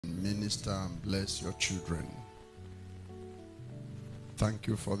minister and bless your children. Thank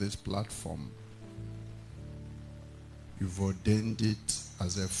you for this platform. You've ordained it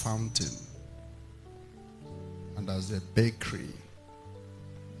as a fountain and as a bakery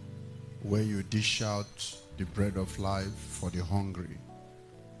where you dish out the bread of life for the hungry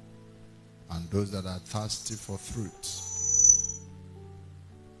and those that are thirsty for fruit,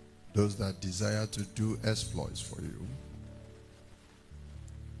 those that desire to do exploits for you,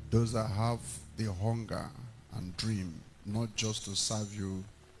 those that have the hunger and dream not just to serve you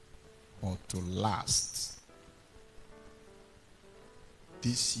but to last.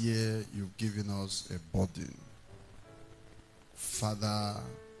 This year you've given us a burden. Father,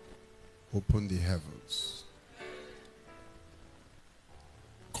 open the heavens.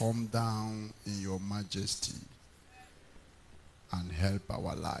 Come down in your majesty and help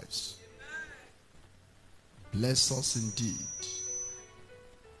our lives. Bless us indeed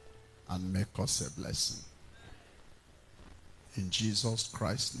and make us a blessing. In Jesus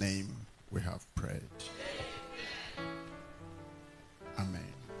Christ's name we have prayed. Amen.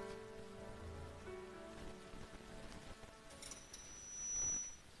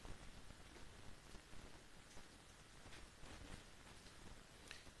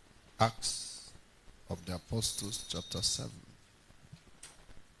 Acts of the Apostles, chapter 7.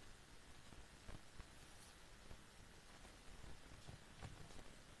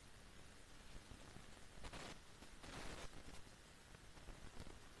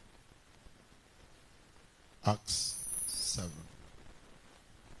 Acts 7.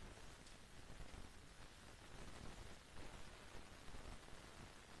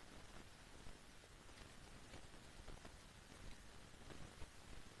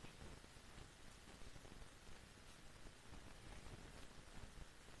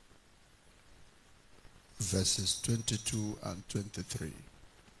 Verses 22 and 23.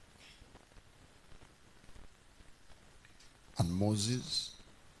 And Moses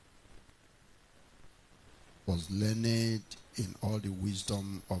was learned in all the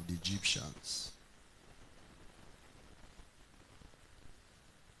wisdom of the Egyptians,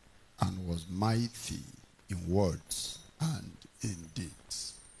 and was mighty in words and in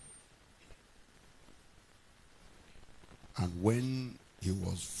deeds. And when he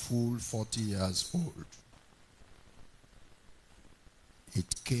was full 40 years old,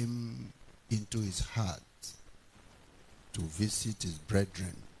 it came into his heart to visit his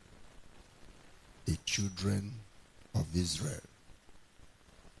brethren, the children of Israel.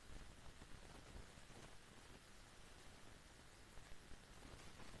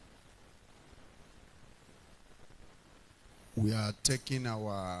 We are taking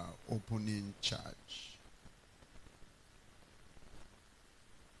our opening charge.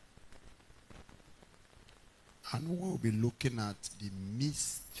 And we'll be looking at the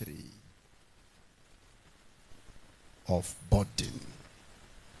mystery of burden.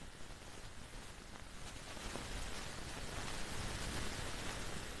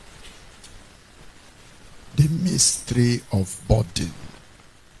 The mystery of burden.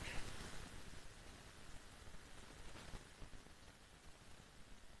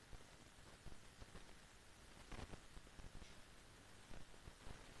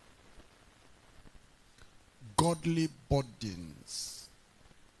 Godly burdens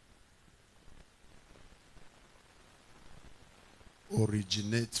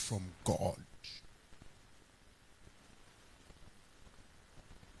originate from God.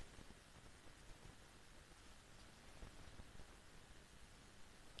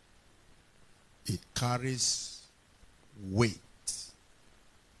 It carries weight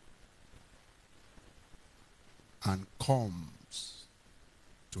and comes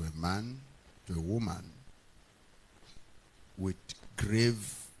to a man, to a woman, with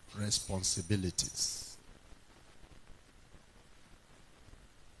grave responsibilities.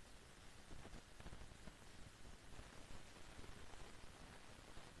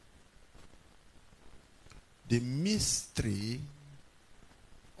 The mystery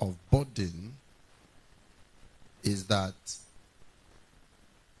of burden is that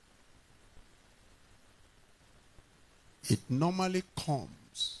it normally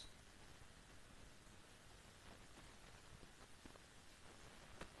comes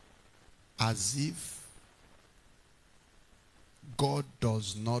as if God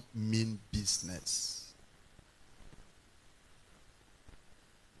does not mean business.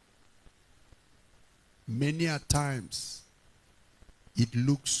 Many a times, it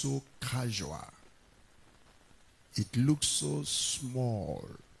looks so casual. It looks so small.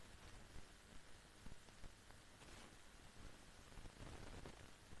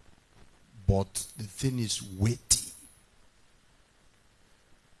 But the thing is weighty.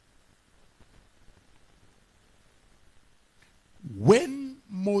 When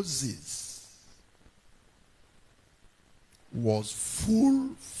Moses was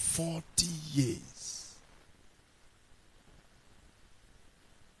full 40 years,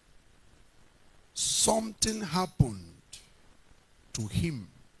 something happened to him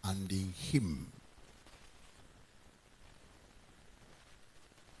and in him.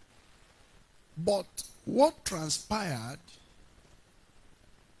 But what transpired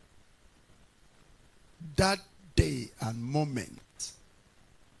that day and moment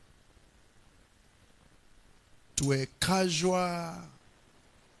to a casual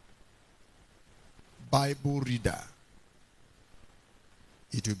Bible reader,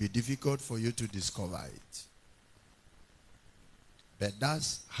 it will be difficult for you to discover it. But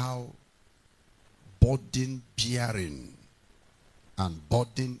that's how burden bearing and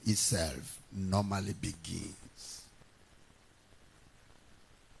burden itself normally begins.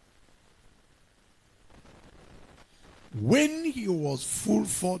 When he was full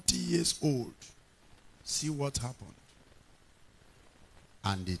 40 years old, see what happened.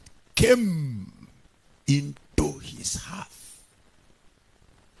 And it came into his heart.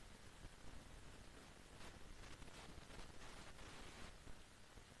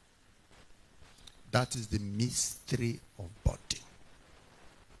 That is the mystery of body.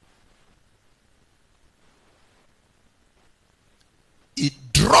 It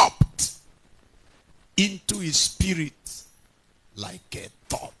dropped into his spirit like a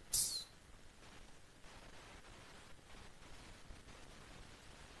thought.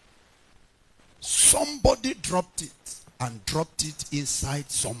 Somebody dropped it and dropped it inside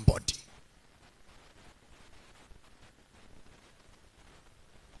somebody.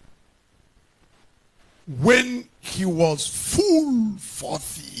 When he was full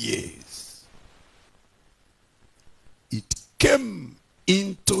 40 years, it came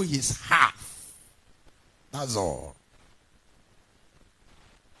into his heart. That's all.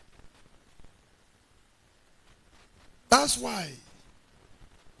 That's why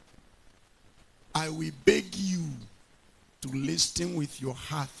I will beg you to listen with your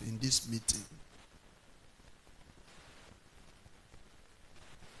heart in this meeting.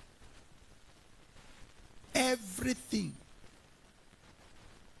 Everything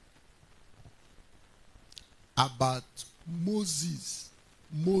about Moses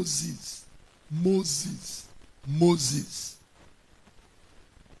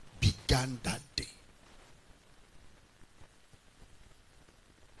began that day.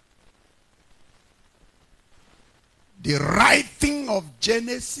 The writing of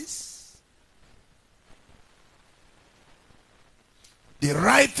Genesis, the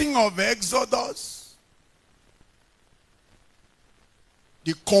writing of Exodus,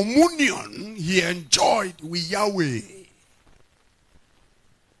 the communion he enjoyed with Yahweh,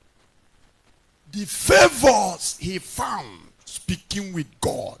 the favors he found speaking with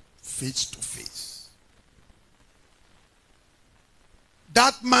God face to face.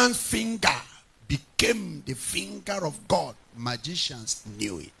 That man's finger became the finger of God. Magicians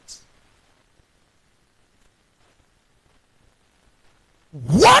knew it.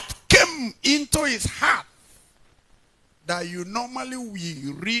 What came into his heart that you normally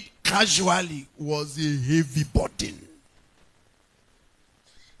will read casually was a heavy burden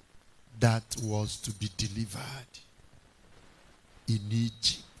that was to be delivered in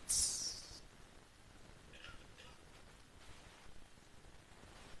Egypt.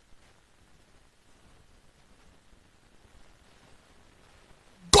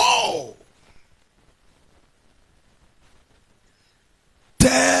 Go!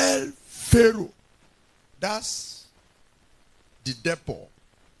 Tell Pharaoh. That's the depot.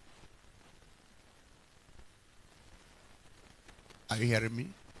 Are you hearing me?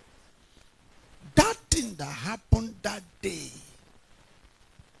 That thing that happened that day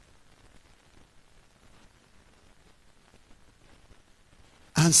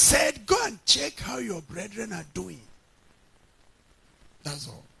and said, go and check how your brethren are doing. That's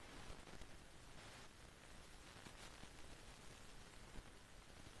all.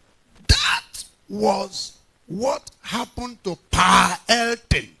 That was what happened to Pa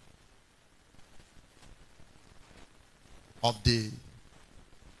Elton of the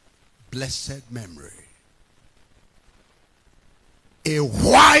blessed memory. A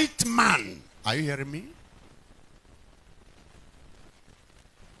white man. Are you hearing me?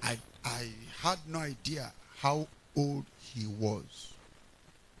 I had no idea how old he was.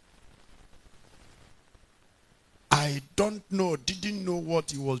 I didn't know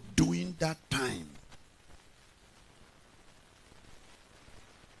what he was doing that time.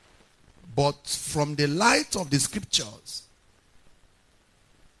 But from the light of the scriptures,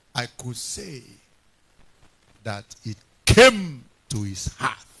 I could say that it came to his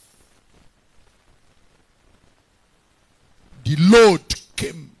heart. The load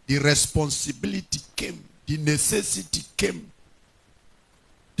came, the responsibility came, the necessity came,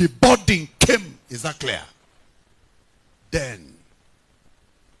 the burden came. Is that clear? Then,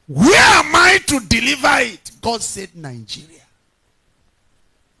 where am I to deliver it? God said, Nigeria.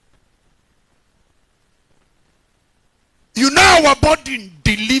 You know our burden,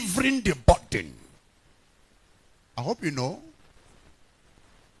 delivering the burden. I hope you know.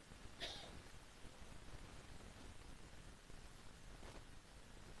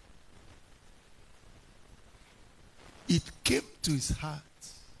 It came to his heart.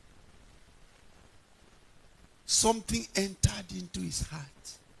 Something entered into his heart.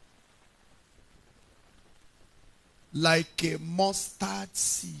 Like a mustard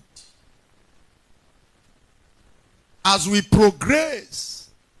seed. As we progress,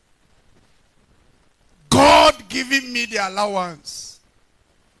 God giving me the allowance,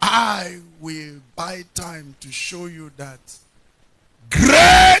 I will buy time to show you that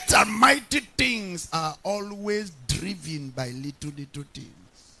great and mighty things are always driven by little things.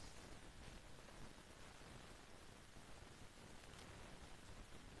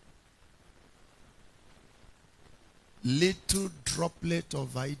 Little droplet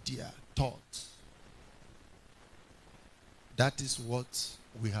of idea, thought. That is what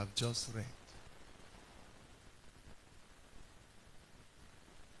we have just read.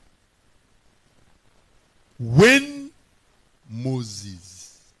 When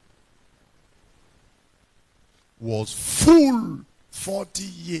Moses was full 40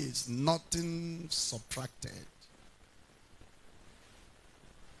 years, nothing subtracted,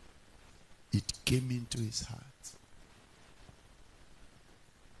 it came into his heart.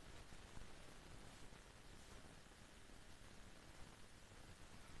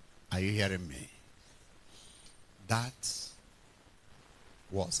 Are you hearing me? That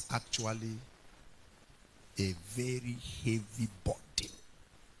was actually a very heavy burden.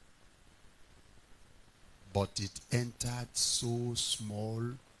 But it entered so small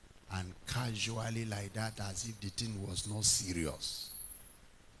and casually like that, as if the thing was not serious.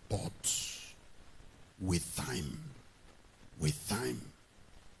 But with time,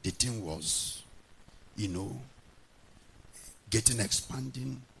 the thing was, getting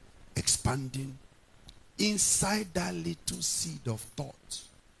expanding. Inside that little seed of thought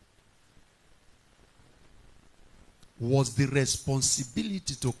was the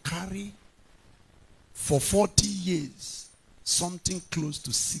responsibility to carry for 40 years something close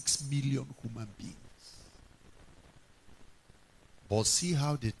to 6 million human beings. But see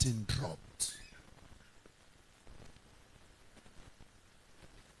how the thing dropped.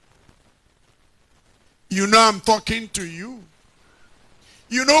 You know I'm talking to you.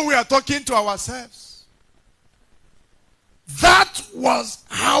 You know we are talking to ourselves. That was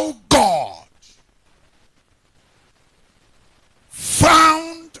how God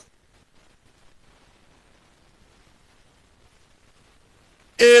found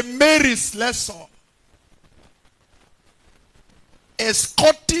a Mary's lesson, a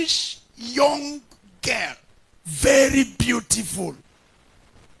Scottish young girl, very beautiful.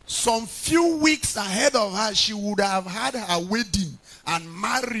 Some few weeks ahead of her, she would have had her wedding and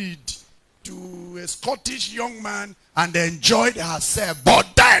married to a Scottish young man and enjoyed herself.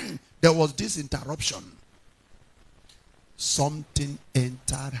 But then there was this interruption. Something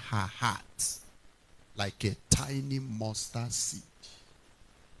entered her heart like a tiny mustard seed.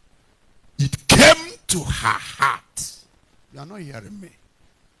 It came to her heart. You are not hearing me.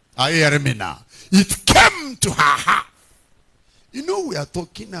 Are you hearing me now? It came to her heart. You know, we are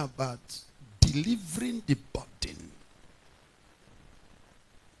talking about delivering the burden.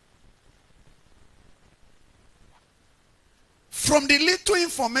 From the little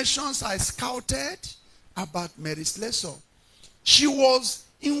information I scouted about Mary's lesson, she was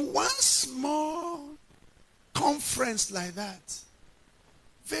in one small conference like that.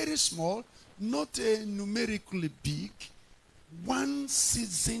 Very small, not numerically big. One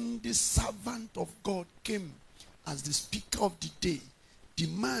seasoned servant of God came as the speaker of the day. The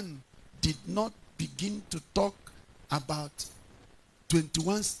man did not begin to talk about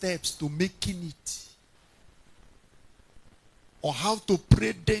 21 steps to making it, or how to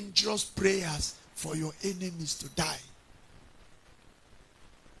pray dangerous prayers for your enemies to die.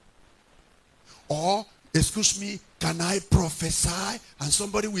 Or, excuse me, can I prophesy? And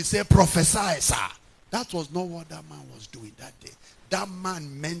somebody will say, prophesy, sir. That was not what that man was doing that day. That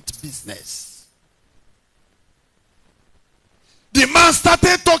man meant business. The man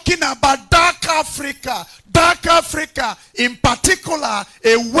started talking about dark Africa, dark Africa, in particular,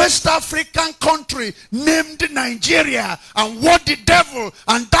 a West African country named Nigeria, and what the devil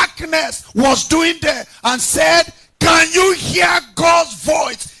and darkness was doing there, and said, can you hear God's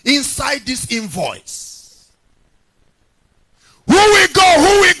voice inside this invoice? Who will go?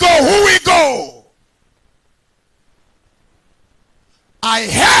 Who will go? Who will go? I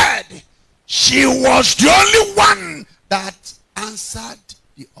heard she was the only one that answered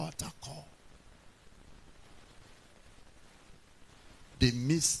the altar call. The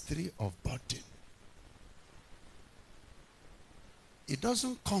mystery of burden. It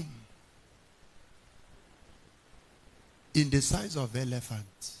doesn't come in the size of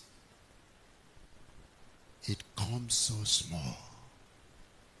elephant. It comes so small.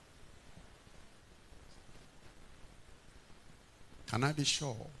 Can I be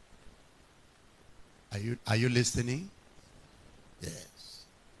sure? Are you listening? Yes.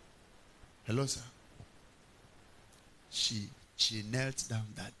 Hello, sir. She knelt down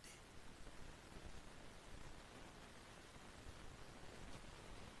that day.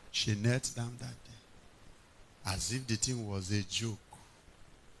 She knelt down that day. As if the thing was a joke.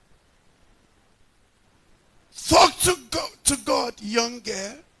 Talk to God, young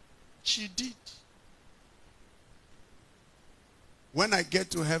girl. She did. When I get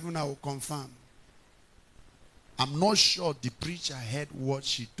to heaven, I will confirm. I'm not sure the preacher heard what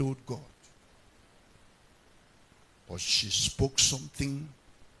she told God. But she spoke something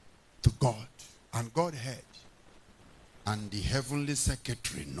to God. And God heard. And the heavenly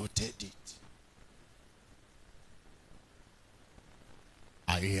secretary noted it.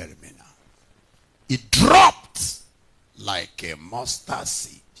 Are you hearing me now? It dropped like a mustard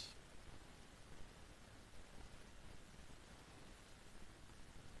seed.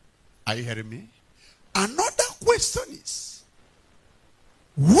 Are you hearing me? Another question is,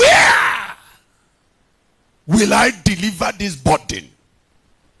 where will I deliver this burden?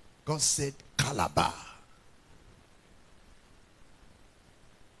 God said, Calabar.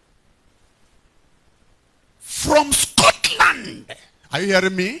 From Scotland, are you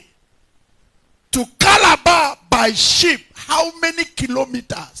hearing me? To Calabar by ship, how many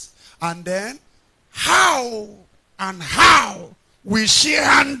kilometers? And then, how will she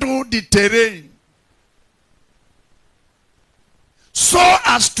handle the terrain so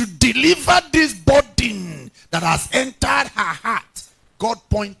as to deliver this burden that has entered her heart? God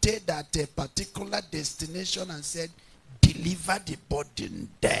pointed at a particular destination and said, deliver the burden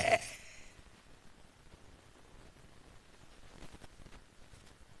there.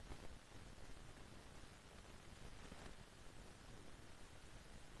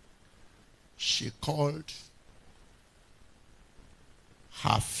 She called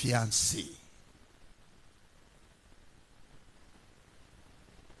her fiancé.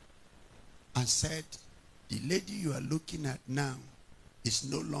 And said, the lady you are looking at now is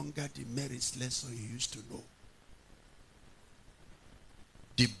no longer the Mary Slessor you used to know.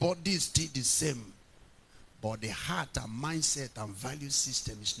 The body is still the same, but the heart and mindset and value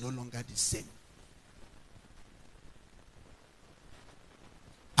system is no longer the same.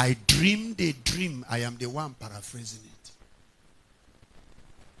 I dreamed a dream. I am the one paraphrasing it.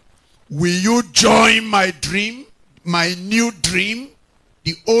 Will you join my dream, my new dream?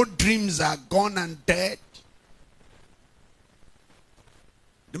 The old dreams are gone and dead.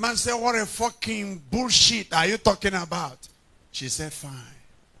 The man said, what a fucking bullshit are you talking about? She said, fine.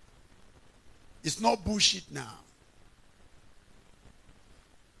 It's not bullshit now.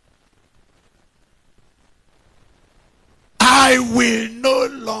 I will no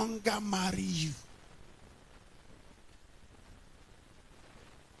longer marry you.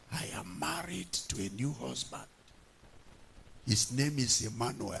 I am married to a new husband. His name is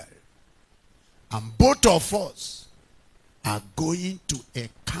Emmanuel. And both of us are going to a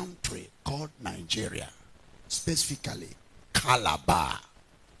country called Nigeria. Specifically, Calabar.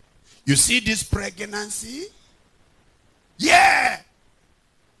 You see this pregnancy? Yeah!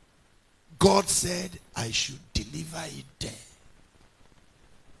 God said I should deliver it there.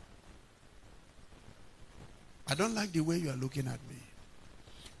 I don't like the way you are looking at me.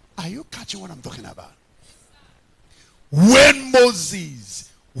 Are you catching what I'm talking about? When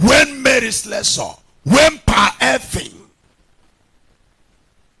Moses, when Mary Slessor, when Pa Effing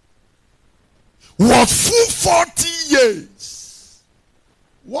was full 40 years,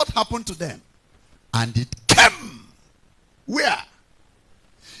 what happened to them? And it came where?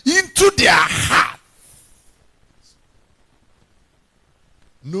 Into their heart.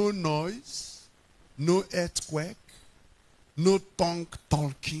 No noise, no earthquake, no tongue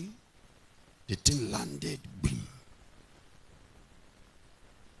talking. The thing landed. Boom.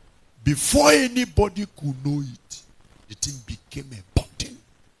 Before anybody could know it, the thing became a burden.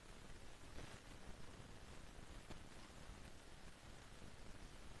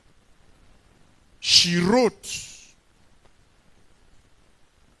 She wrote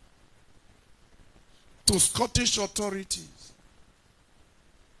to Scottish authorities,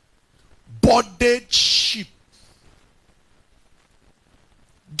 boarded ship,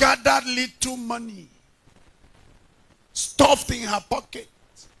 gathered little money, stuffed in her pocket,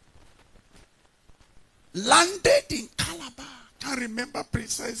 landed in Calabar. Can't remember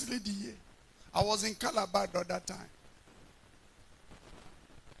precisely the year. I was in Calabar at that time.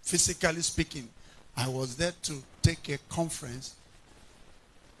 Physically speaking, I was there to take a conference.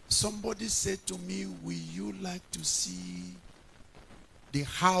 Somebody said to me, "Will you like to see the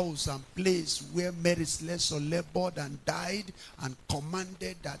house and place where Mary Slessor labored and died and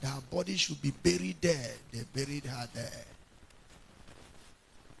commanded that her body should be buried there?" They buried her there.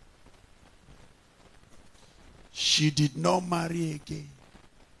 She did not marry again.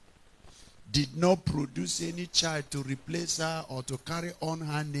 Did not produce any child to replace her or to carry on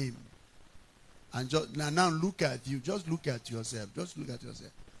her name. And just now look at you. Just look at yourself. Just look at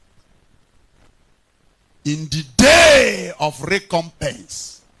yourself. In the day of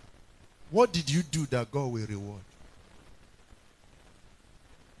recompense, what did you do that God will reward?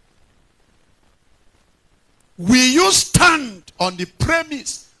 Will you stand on the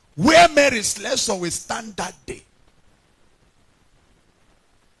premise where Mary Slessor will stand that day?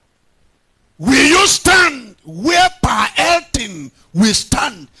 Will you stand where Pa Elton will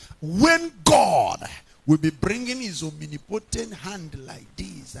stand when God will be bringing his omnipotent hand like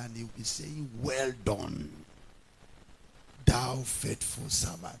this and he will be saying, "Well done, thou faithful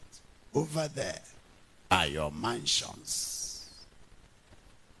servant. Over there are your mansions."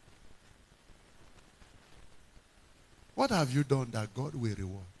 What have you done that God will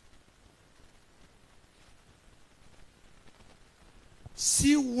reward?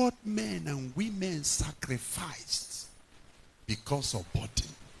 See what men and women sacrificed because of body.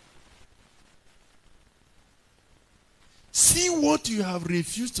 See what you have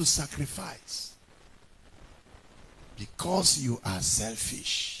refused to sacrifice because you are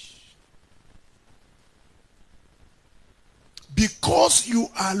selfish. Because you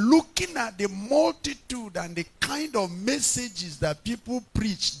are looking at the multitude and the kind of messages that people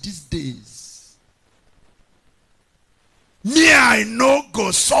preach these days. Me, I no go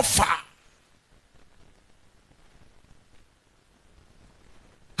suffer.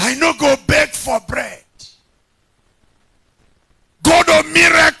 I no go beg for bread. God of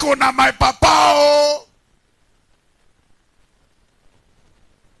miracle na my papa. Oh.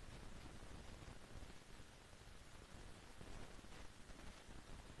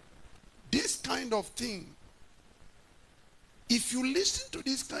 This kind of thing, if you listen to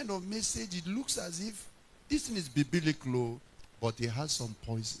this kind of message, it looks as if this thing is biblical, but it has some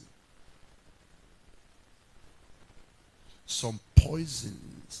poison. Some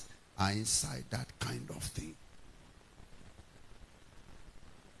poisons are inside that kind of thing.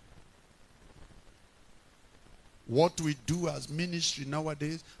 What we do as ministry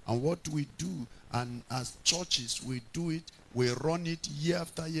nowadays and what we do and as churches, we do it, we run it year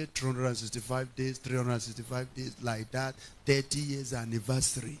after year, 365 days like that, 30 years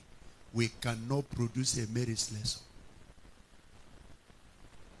anniversary. We cannot produce a Mary Slessor.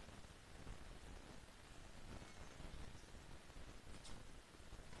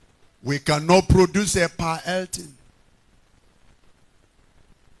 We cannot produce a Pa Elton.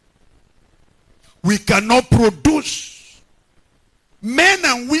 We cannot produce men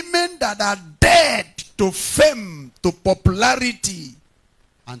and women that are dead to fame, to popularity,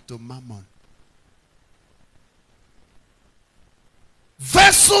 and to mammon.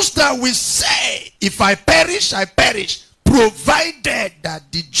 Vessels that we say, if I perish, I perish, provided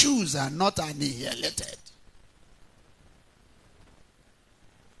that the Jews are not annihilated.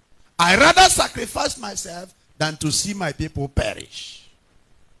 I rather sacrifice myself than to see my people perish.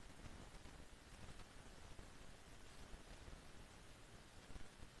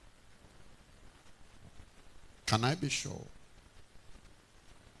 Can I be sure?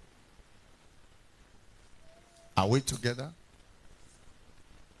 Are we together?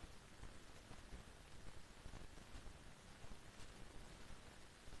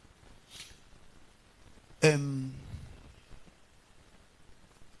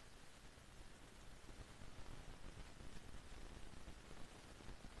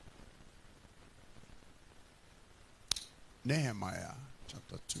 Nehemiah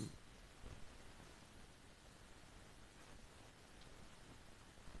chapter 2.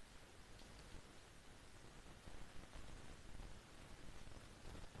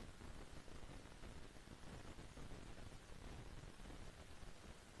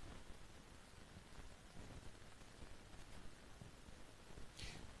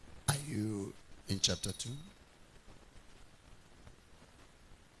 in chapter 2.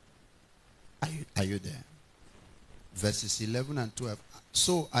 Are you there? Verses 11 and 12.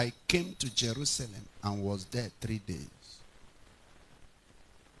 So I came to Jerusalem and was there 3 days.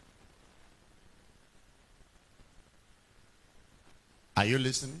 Are you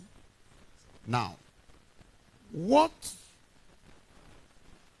listening? Now, what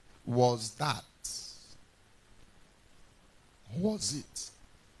was that? Was it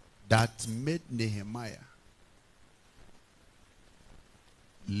that made Nehemiah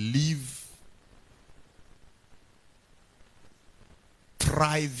live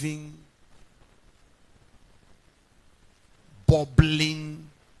thriving, bubbling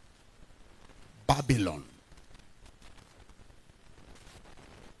Babylon?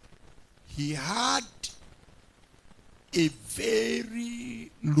 He had a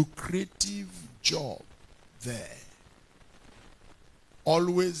very lucrative job there.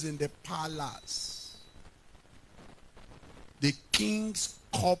 Always in the palace. The king's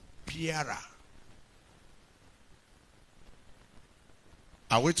cupbearer.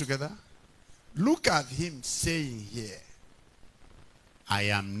 Are we together? Look at him saying here, I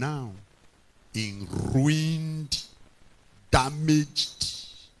am now in ruined, damaged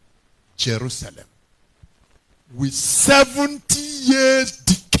Jerusalem with 70 years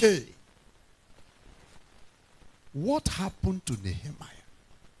decay. What happened to Nehemiah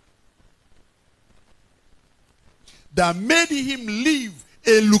that made him leave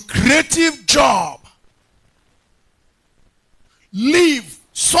a lucrative job, leave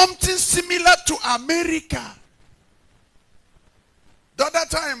something similar to America? The other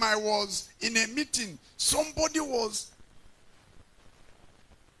time I was in a meeting, somebody was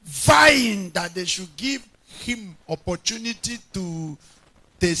vying that they should give him opportunity to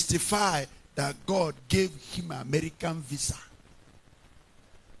testify that God gave him American visa.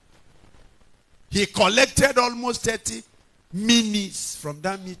 He collected almost 30 minutes from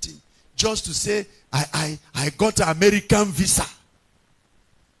that meeting just to say, I got American visa.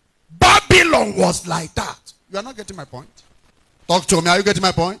 Babylon was like that. You are not getting my point? Talk to me. Are you getting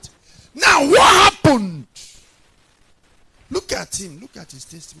my point? Now, what happened? Look at him. Look at his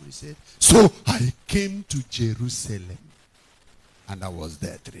testimony. He said, so I came to Jerusalem and I was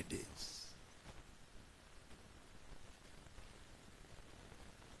there 3 days.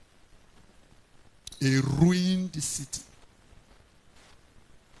 A ruined city.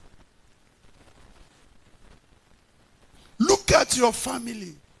 Look at your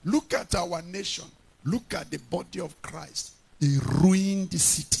family. Look at our nation. Look at the body of Christ. A ruined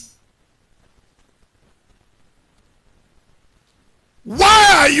city.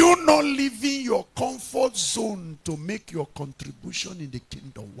 Why are you not leaving your comfort zone to make your contribution in the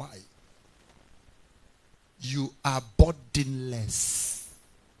kingdom? Why? You are burdenless.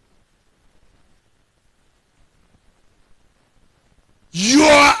 Your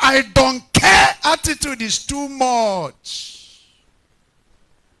I don't care attitude is too much.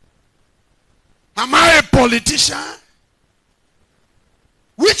 Am I a politician?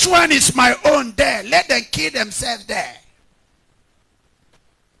 Which one is my own there? Let them kill themselves there.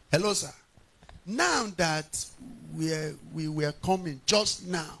 Hello, sir. Now that we were coming just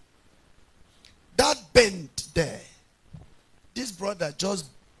now, that bend there, this brother just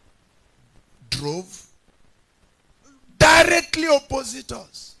drove directly opposite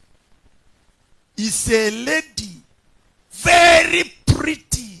us. Is a lady, very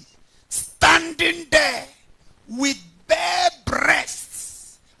pretty, standing there with bare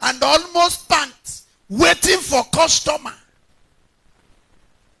breasts and almost pants, waiting for customer.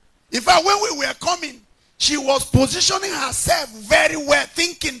 In fact, when we were coming, she was positioning herself very well,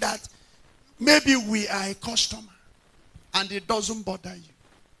 thinking that maybe we are a customer. And it doesn't bother you.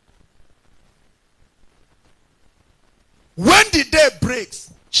 When the day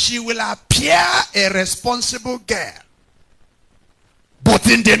breaks, she will appear a responsible girl. But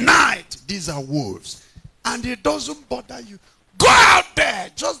in the night, these are wolves. And it doesn't bother you. Go out there,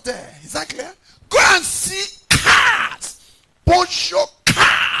 just there. Is that clear? Go and see cars. Poncho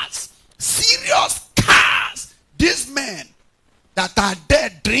cars. Serious cars. These men that are there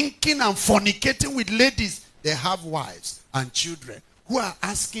drinking and fornicating with ladies, they have wives and children who are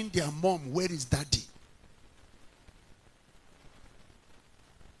asking their mom, where is daddy?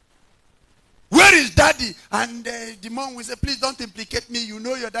 Where is daddy? And the mom will say, please don't implicate me. You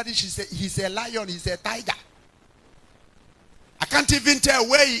know your daddy. She said, he's a lion. He's a tiger. I can't even tell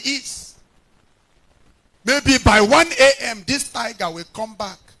where he is. Maybe by 1 a.m. this tiger will come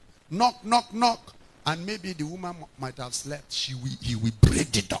back. Knock, knock, knock. And maybe the woman might have slept. He will break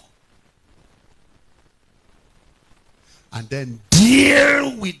the door. And then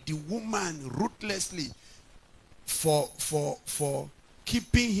deal with the woman ruthlessly for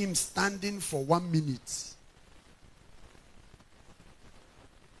keeping him standing for 1 minute.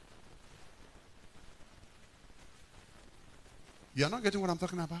 You are not getting what I'm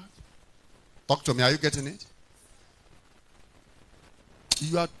talking about? Talk to me. Are you getting it?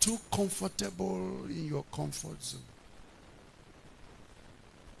 You are too comfortable in your comfort zone.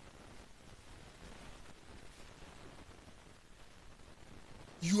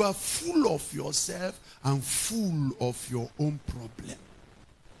 You are full of yourself and full of your own problem.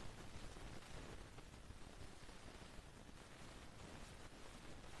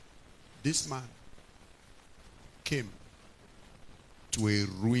 This man came to a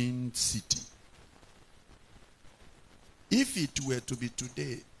ruined city. If it were to be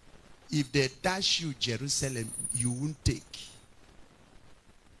today, if they dash you Jerusalem, you won't take.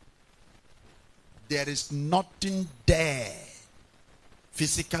 There is nothing there,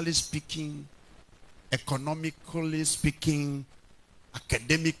 physically speaking, economically speaking,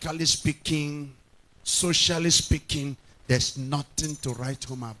 academically speaking, socially speaking. There's nothing to write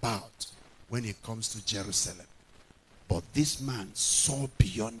home about when it comes to Jerusalem. But this man saw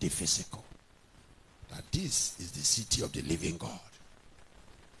beyond the physical, that this is the city of the living God.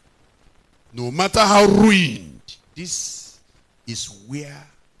 No matter how ruined, this is where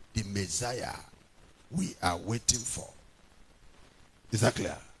the Messiah we are waiting for. Is that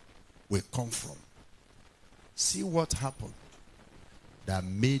clear? We come from. See what happened that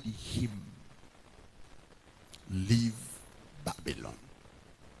made him leave Babylon.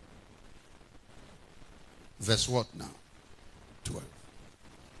 Verse what now? 12.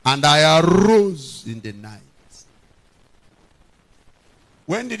 And I arose in the night.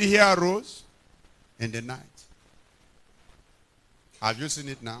 When did he arose? In the night. Have you seen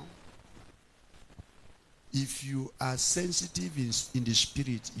it now? If you are sensitive in the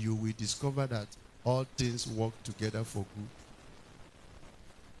spirit, you will discover that all things work together for good.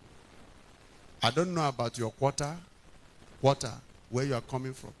 I don't know about your quarter, where you are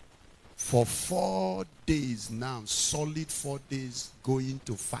coming from. For 4 days now, solid 4 days, going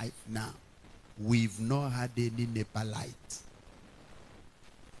to 5 now, we've not had any Nepalite.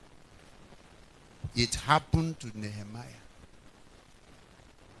 It happened to Nehemiah.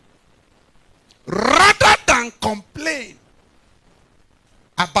 Rather than complain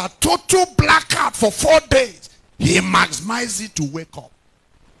about total blackout for 4 days, he maximized it to wake up.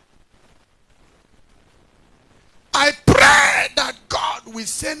 I pray that God will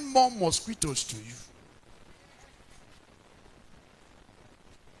send more mosquitoes to you.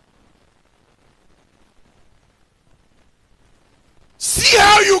 See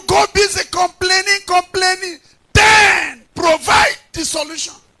how you go busy complaining, then provide the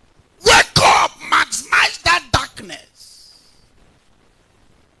solution. Wake up, maximize that darkness.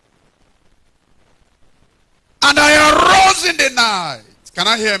 And I arose in the night. Can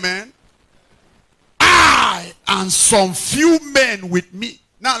I hear, man? I and some few men with me.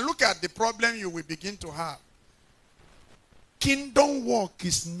 Now look at the problem you will begin to have. Kingdom work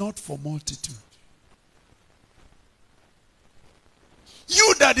is not for multitude.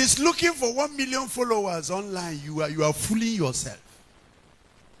 You that is looking for 1 million followers online, you are fooling yourself.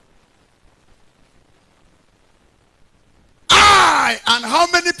 I and how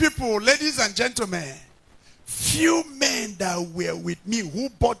many people, ladies and gentlemen, few men that were with me who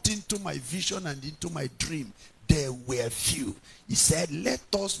bought into my vision and into my dream, there were few. He said, let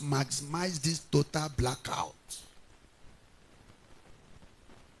us maximize this total blackout.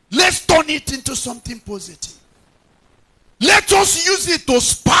 Let's turn it into something positive. Let us use it to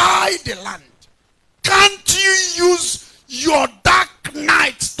spy the land. Can't you use your dark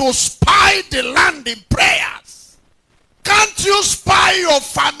nights to spy the land in prayers? Can't you spy your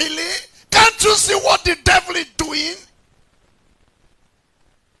family? Can't you see what the devil is doing?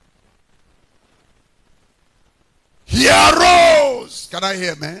 He arose. Can I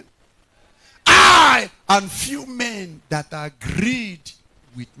hear, man? I and few men that agreed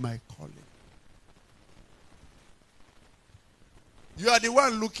with my calling. You are the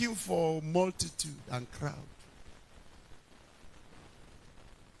one looking for multitude and crowd.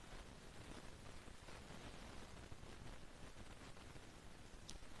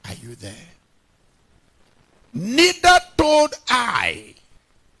 Are you there? Neither told I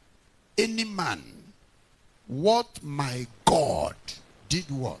any man what my God did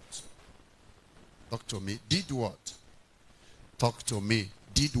what? Talk to me. Did what? Talk to me.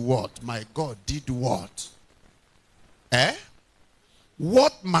 Did what? My God did what? Eh?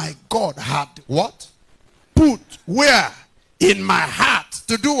 What my God had what? Put where? In my heart.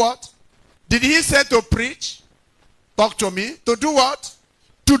 To do what? Did he say to preach? Talk to me. To do what?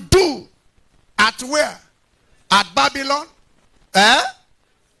 To do. At where? At Babylon?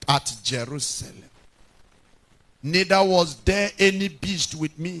 At Jerusalem. Neither was there any beast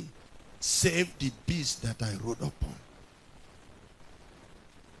with me, save the beast that I rode upon.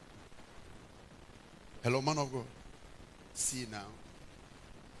 Hello, man of God. See now.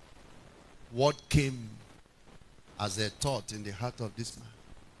 What came as a thought in the heart of this man?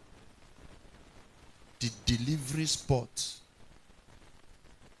 The delivery spot.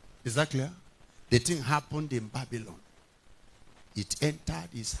 Is that clear? The thing happened in Babylon. It entered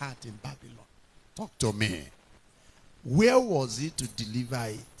his heart in Babylon. Talk to me. Where was he to deliver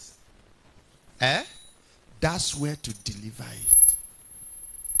it? That's where to deliver it.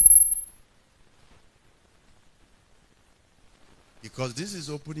 Because this is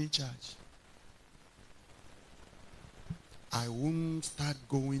opening church. I won't start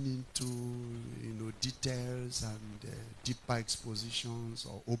going into details and deeper expositions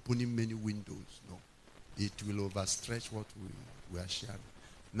or opening many windows. No. It will overstretch what we are sharing.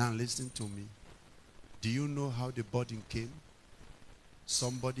 Now listen to me. Do you know how the burden came?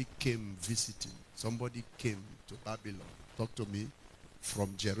 Somebody came visiting. Somebody came to Babylon. Talk to me.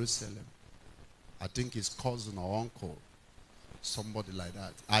 From Jerusalem. I think his cousin or uncle. Somebody like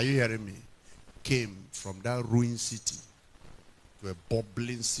that. Are you hearing me? Came from that ruined city to a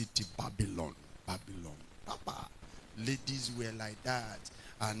bubbling city, Babylon. Babylon. Papa. Ladies were like that.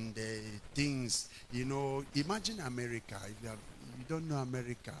 And things, imagine America. If you don't know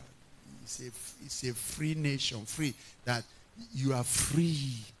America, it's a free nation. Free. That you are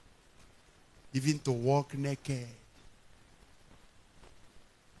free. Even to walk naked.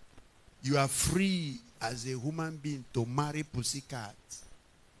 You are free as a human being to marry pussycat.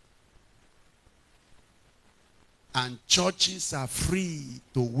 And churches are free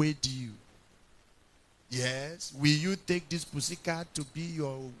to wed you. Yes. Will you take this pussycat to be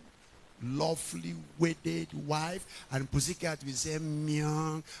your lawfully wedded wife? And pussycat will say,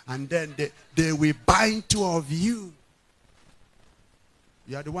 meow. And then they will bind two of you.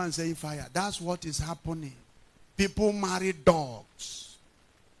 You are the one saying fire. That's what is happening. People marry dogs.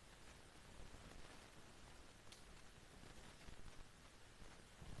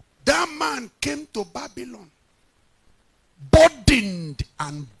 That man came to Babylon, burdened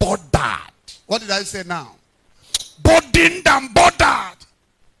and bothered. What did I say now? Burdened and bothered.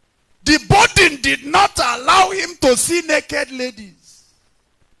 The burden did not allow him to see naked ladies.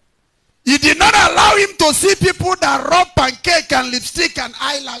 He did not allow him to see people that rub pancake and lipstick and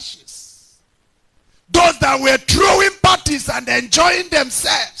eyelashes. Those that were throwing parties and enjoying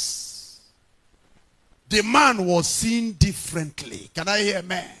themselves. The man was seen differently. Can I hear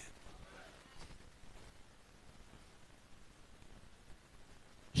amen?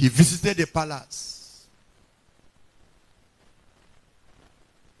 He visited the palace.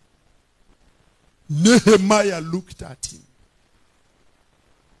 Nehemiah looked at him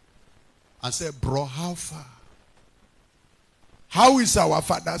and said, bro, how far? How is our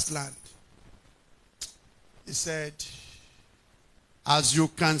father's land? He said, as you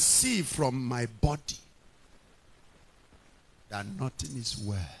can see from my body, that nothing is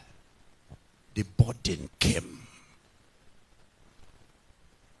well. The burden came.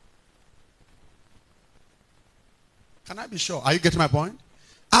 Can I be sure? Are you getting my point?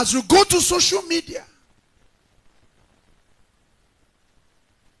 As you go to social media,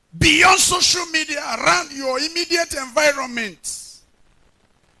 beyond social media, around your immediate environment.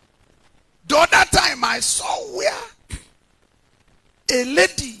 The other time I saw where a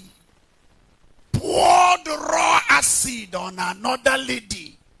lady poured raw acid on another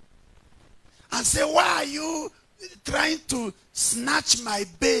lady and said, why are you trying to snatch my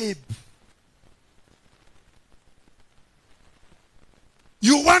babe?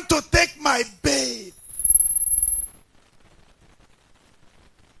 You want to take my babe.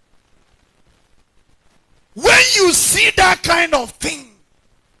 When you see that kind of thing,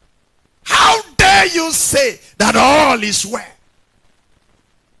 how dare you say that all is well?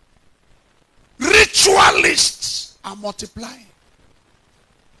 Ritualists are multiplying.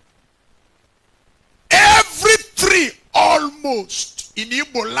 Every tree almost in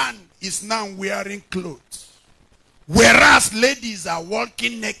Igbo land is now wearing clothes. Whereas ladies are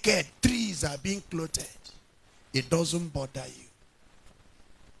walking naked, trees are being clothed. It doesn't bother you.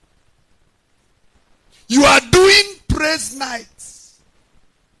 You are doing praise nights,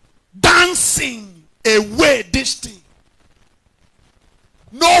 dancing away this thing.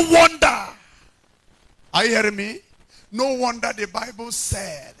 No wonder. Are you hearing me? No wonder the Bible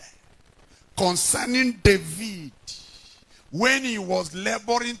said concerning David, when he was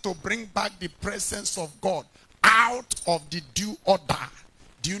laboring to bring back the presence of God, out of the due order.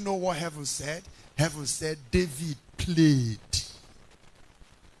 Do you know what heaven said? Heaven said David played.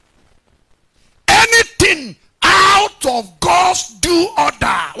 Anything out of God's due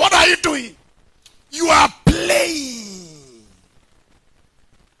order, what are you doing? You are playing.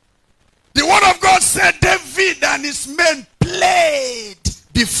 The word of God said David and his men played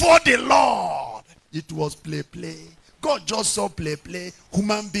before the Lord. It was play. God just saw play.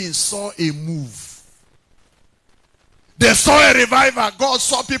 Human beings saw a move. They saw a revival. God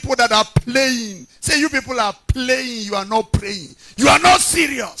saw people that are playing. Say, you people are playing. You are not praying. You are not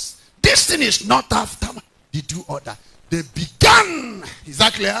serious. This thing is not after the due order. They began, is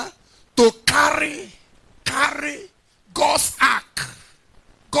that clear? To carry God's ark.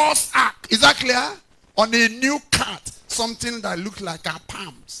 God's ark. Is that clear? On a new cart. Something that looked like our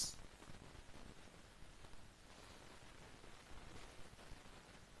palms.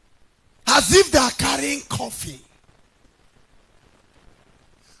 As if they are carrying coffee.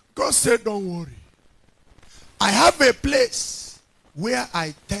 God said, don't worry. I have a place where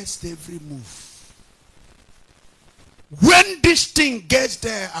I test every move. When this thing gets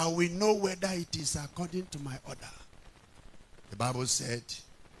there, I will know whether it is according to my order. The Bible said,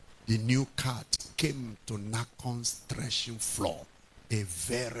 the new cart came to Nacon's threshing floor, a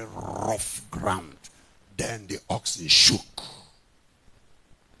very rough ground. Then the oxen shook.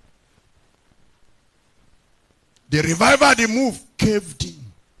 The revival, the move, caved in.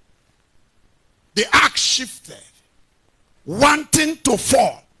 The ark shifted, wanting to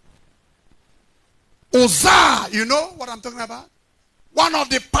fall. Uzzah, you know what I'm talking about? One of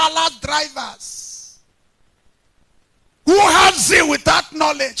the palace drivers who had zeal without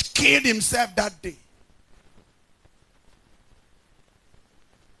knowledge killed himself that day.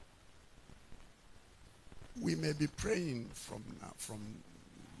 We may be praying from now, from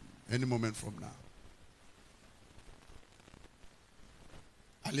any moment from now.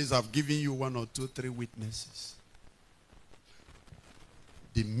 At least I've given you 1 or 2, 3 witnesses.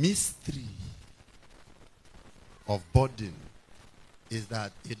 The mystery of burden is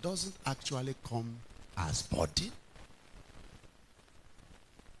that it doesn't actually come as burden.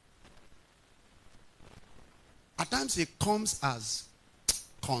 At times it comes as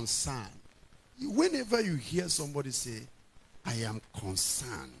concern. Whenever you hear somebody say, I am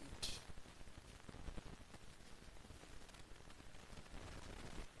concerned,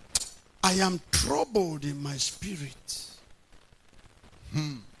 I am troubled in my spirit.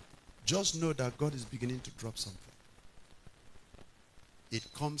 Just know that God is beginning to drop something. It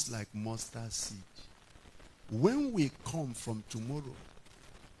comes like mustard seed. When we come from tomorrow,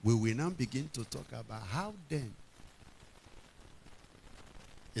 we will now begin to talk about how then.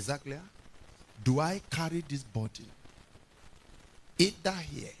 Is that clear? Do I carry this burden? Either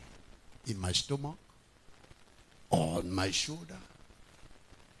here, in my stomach, or on my shoulder.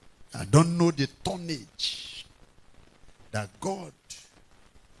 I don't know the tonnage that God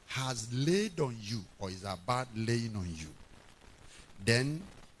has laid on you or is about laying on you. Then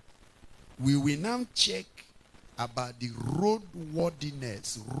we will now check about the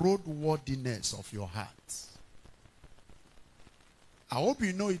roadworthiness of your heart. I hope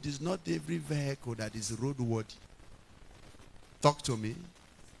you know it is not every vehicle that is roadworthy. Talk to me.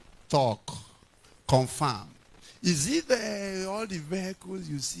 Talk. Confirm. Is it all the vehicles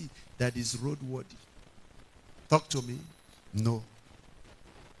you see that is roadworthy? Talk to me. No.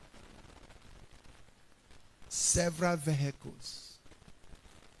 Several vehicles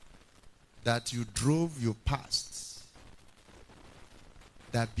that you drove, you passed,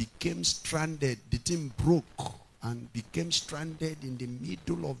 that became stranded. The thing broke and became stranded in the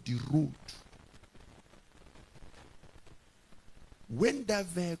middle of the road. When that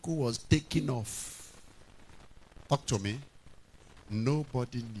vehicle was taken off, talk to me,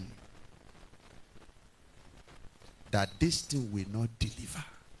 nobody knew that this thing will not deliver.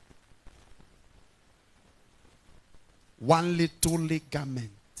 One little ligament,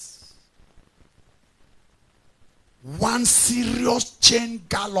 one serious chain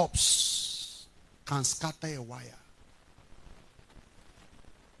gallops can scatter a wire.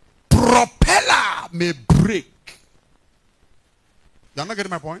 Propeller may break. You're not getting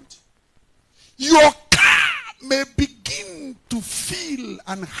my point? Your car may begin to feel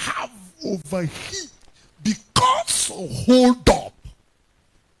and have overheat because of hold up.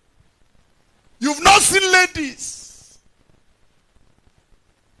 You've not seen ladies.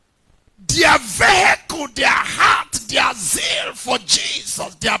 Their vehicle, their heart, their zeal for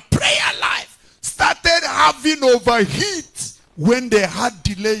Jesus, their prayer life started having overheat when they had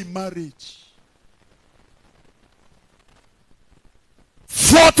delay in marriage.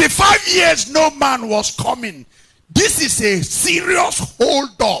 45 years no man was coming. This is a serious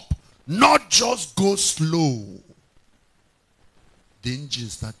hold up, not just go slow. The engine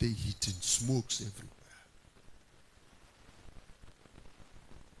started hitting, smokes everywhere.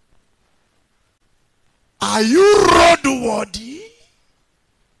 Are you roadworthy?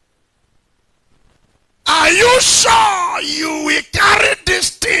 Are you sure you will carry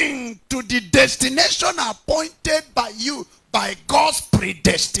this thing to the destination appointed by you, by God's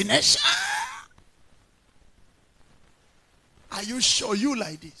predestination? Are you sure you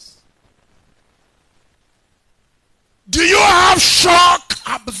like this? Do you have shock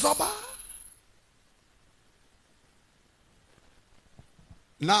absorber?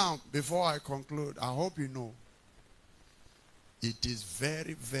 Now, before I conclude, I hope you know it is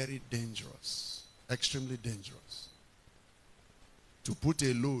very, very dangerous, extremely dangerous, to put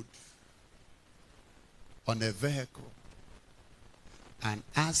a load on a vehicle and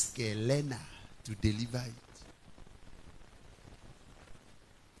ask a learner to deliver it.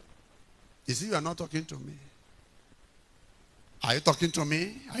 You see, you are not talking to me. Are you talking to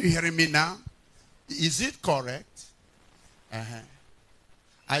me? Are you hearing me now? Is it correct?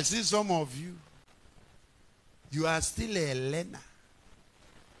 I see some of you, you are still a learner.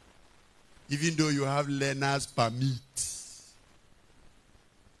 Even though you have learner's permit.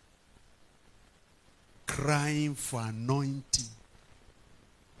 Crying for anointing.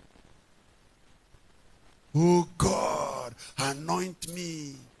 Oh God, anoint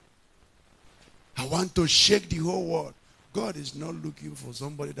me. I want to shake the whole world. God is not looking for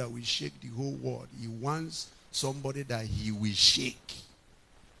somebody that will shake the whole world. He wants somebody that he will shake.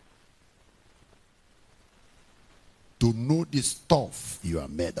 To know the stuff you are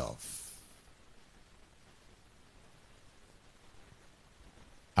made of.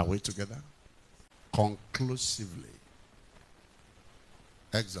 Are we together? Conclusively.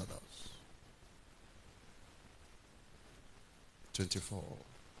 Exodus 24.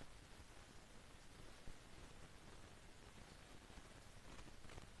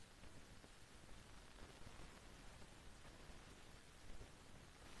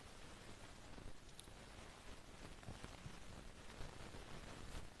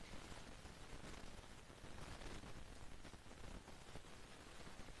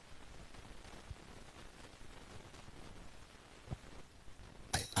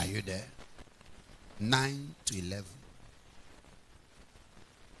 Are you there? 9 to 11.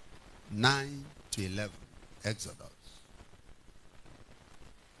 9 to 11. Exodus.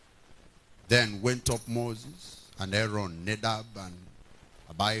 Then went up Moses and Aaron, Nadab and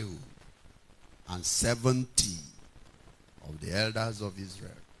Abihu, and 70 of the elders of Israel.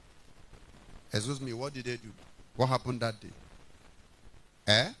 Excuse me, what did they do? What happened that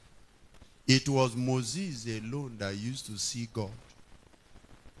day? It was Moses alone that used to see God.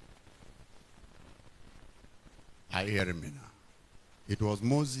 Are you hearing me now? It was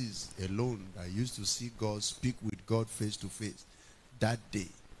Moses alone that used to see God, speak with God face to face. That day,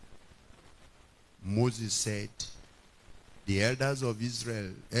 Moses said, the elders of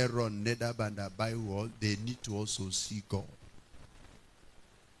Israel, Aaron, Nadab, and Abihu, they need to also see God.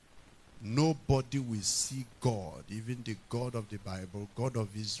 Nobody will see God, even the God of the Bible, God of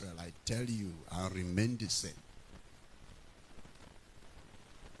Israel, I tell you, and remain the same.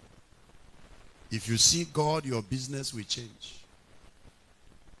 If you see God, your business will change.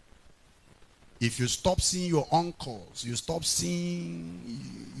 If you stop seeing your uncles, you stop seeing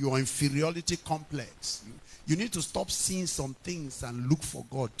your inferiority complex. You need to stop seeing some things and look for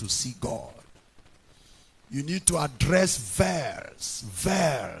God to see God. You need to address veils,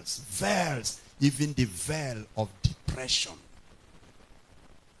 even the veil of depression.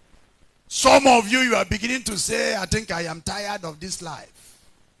 Some of you, you are beginning to say, I think I am tired of this life.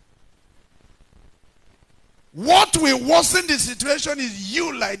 What will worsen the situation is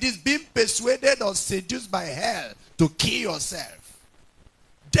you like this being persuaded or seduced by hell to kill yourself.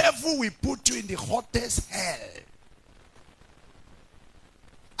 Devil will put you in the hottest hell.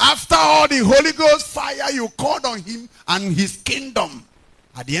 After all the Holy Ghost fire you called on him and his kingdom,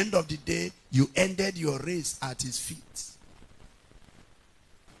 at the end of the day, you ended your race at his feet.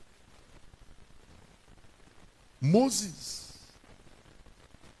 Moses,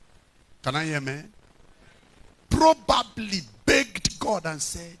 can I hear me? Probably begged God and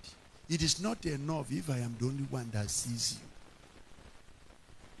said, it is not enough if I am the only one that sees you.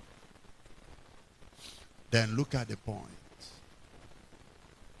 Then look at the point.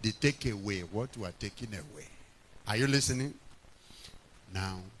 They take away what you are taking away. Are you listening?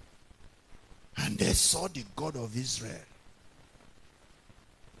 Now, and they saw the God of Israel.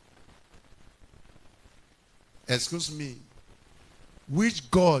 Excuse me.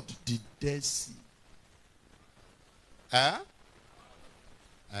 Which God did they see? Eh?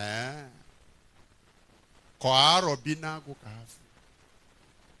 Eh?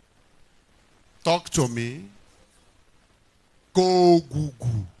 Talk to me. Go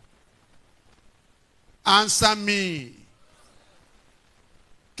Google. Answer me.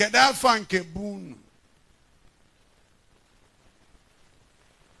 Kedafan kebun.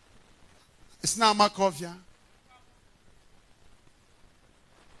 It's not Makovia.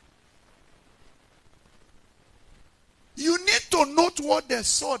 You need to note what they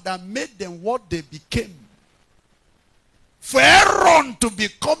saw that made them what they became. For Aaron to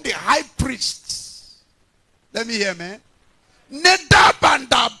become the high priest. Let me hear, man. Nadab and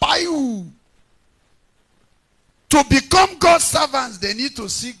Abihu. To become God's servants, they need to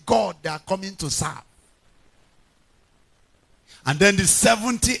see God they are coming to serve. And then the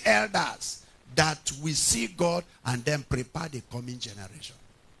 70 elders that we see God and then prepare the coming generation.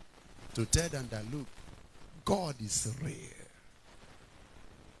 To tell them that, look, God is real.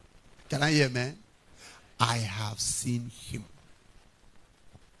 Can I hear, man? I have seen him.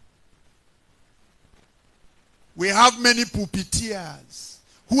 We have many pulpiteers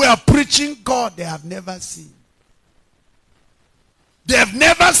who are preaching God they have never seen. They have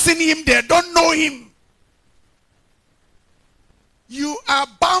never seen him. They don't know him. You are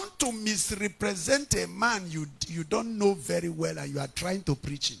bound to misrepresent a man you don't know very well and you are trying to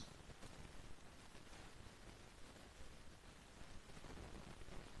preach him.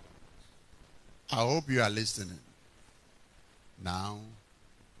 I hope you are listening. Now,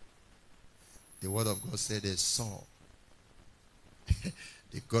 the word of God said they saw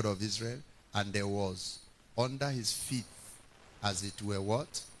the God of Israel, and there was under his feet, as it were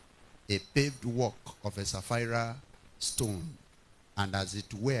what? A paved walk of a sapphire stone. And as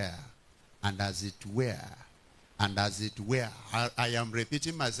it were, and as it were, and as it were. I am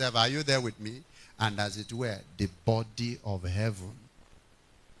repeating myself. Are you there with me? And as it were, the body of heaven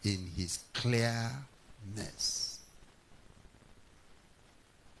in his clearness.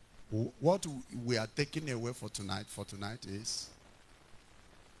 What we are taking away for tonight is,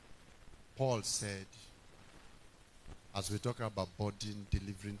 Paul said, as we talk about burden,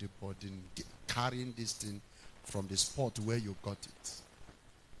 delivering the burden, carrying this thing from the spot where you got it.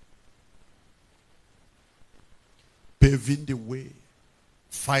 Paving the way,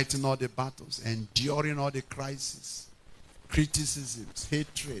 fighting all the battles, enduring all the crises, criticisms,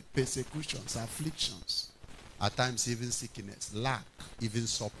 hatred, persecutions, afflictions, at times even sickness, lack, even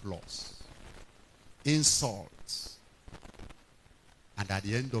surplus, insults. And at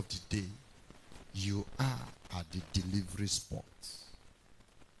the end of the day, you are at the delivery spot.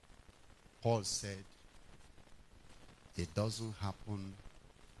 Paul said, it doesn't happen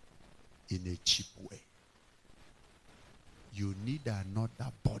in a cheap way. You need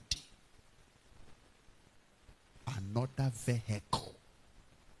another body, another vehicle,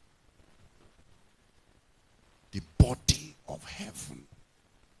 the body of heaven.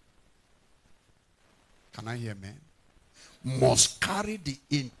 Can I hear, man? Must carry the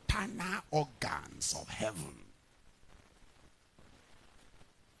internal organs of heaven.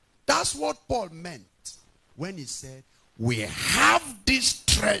 That's what Paul meant when he said, we have these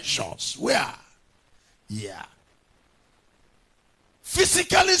treasures. Where? Yeah.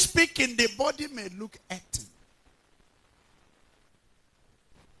 Physically speaking, the body may look earthen.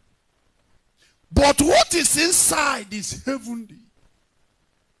 But what is inside is heavenly.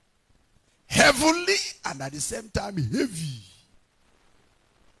 Heavenly and at the same time heavy.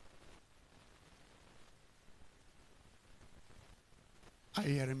 Are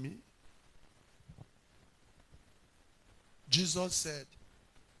you hearing me? Jesus said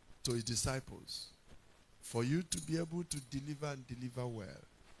to his disciples, for you to be able to deliver and deliver well,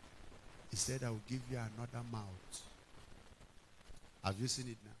 he said, I will give you another mouth. Have you seen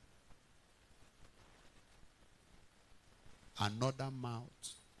it now? Another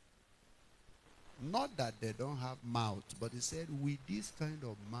mouth. Not that they don't have mouth, but he said, with this kind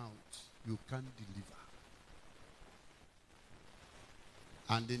of mouth, you can't deliver.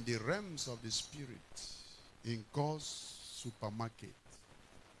 And in the realms of the spirit, in God's supermarket,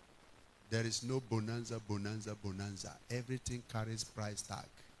 there is no bonanza, bonanza, bonanza. Everything carries price tag.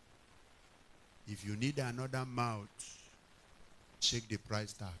 If you need another mouth, check the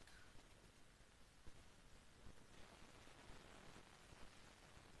price tag.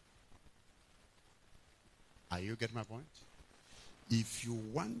 Are you getting my point? If you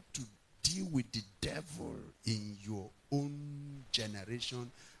want to deal with the devil in your own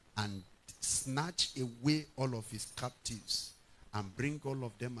generation and snatch away all of his captives and bring all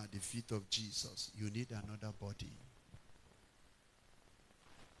of them at the feet of Jesus, you need another body.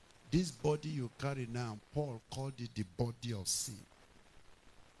 This body you carry now, Paul called it the body of sin.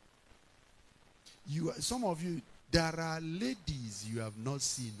 Some of you, there are ladies you have not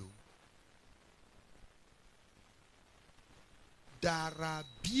seen. Oh. There are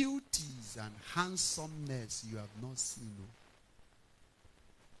beauties and handsomeness you have not seen. Oh.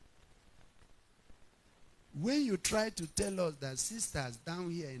 When you try to tell us that sisters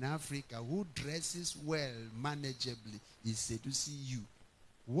down here in Africa who dresses well, manageably, is seducing you,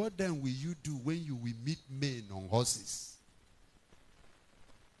 what then will you do when you will meet men on horses?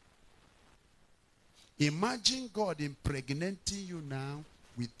 Imagine God impregnating you now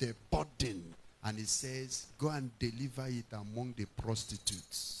with a burden, and he says, go and deliver it among the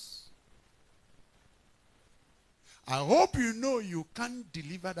prostitutes. I hope you know you can't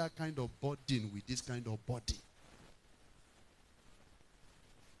deliver that kind of burden with this kind of body.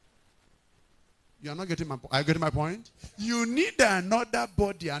 You are not getting my point. Are you getting my point? You need another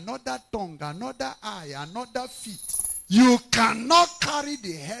body, another tongue, another eye, another feet. You cannot carry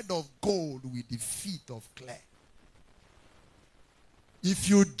the head of gold with the feet of clay. If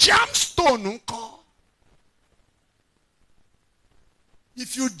you jam stone,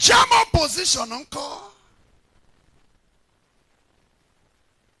 if you jam opposition,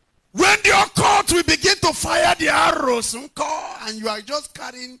 when your court will begin to fire the arrows, and you are just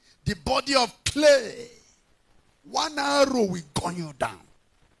carrying the body of clay, one arrow will gun you down.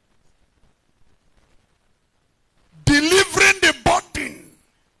 Delivering the burden.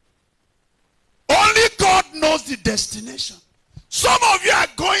 Only God knows the destination. Some of you are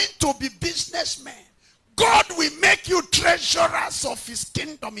going to be businessmen. God will make you treasurers of his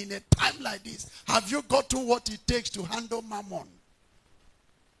kingdom in a time like this. Have you gotten what it takes to handle mammon?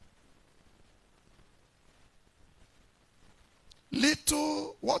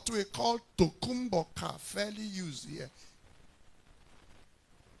 Little, what we call tokumboka, fairly used here.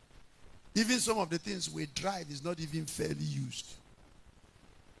 Even some of the things we drive is not even fairly used.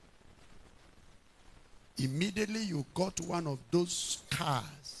 Immediately you got one of those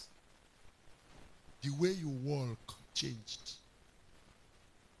cars, the way you walk changed.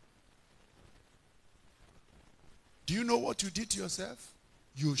 Do you know what you did to yourself?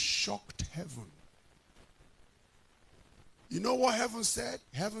 You shocked heaven. You know what heaven said?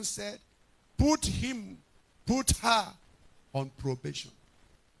 Heaven said, put her on probation.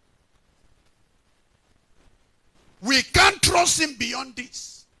 We can't trust him beyond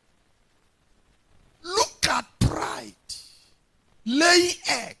this. Look at pride. Laying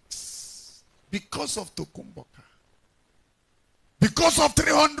eggs because of Tokumboka. Because of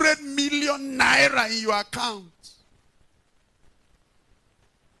 300 million naira in your account.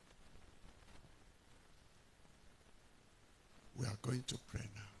 We are going to pray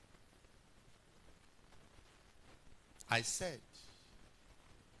now. I said,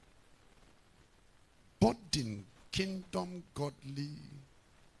 burden, kingdom, godly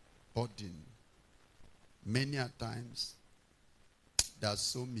burden, many a times, they are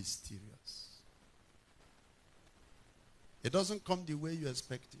so mysterious. It doesn't come the way you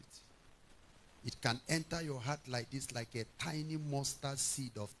expect it. It can enter your heart like this, like a tiny mustard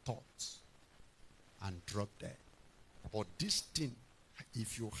seed of thought, and drop there. But this thing,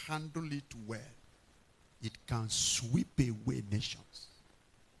 if you handle it well, it can sweep away nations.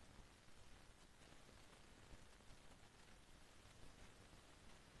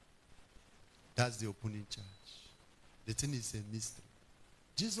 That's the opening charge. The thing is a mystery.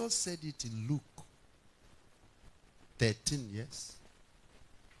 Jesus said it in Luke 13, yes?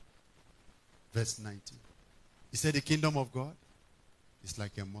 Verse 19. He said the kingdom of God is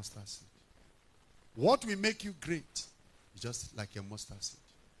like a mustard seed. What will make you great is just like a mustard seed.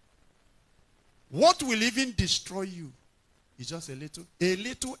 What will even destroy you is just a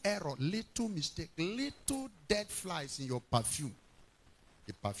little error, little mistake, little dead flies in your perfume.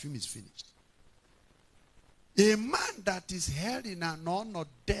 The perfume is finished. A man that is held in an honor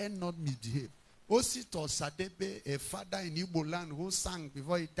dare not misbehave. Osito Sadebe, a father in Igbo land who sang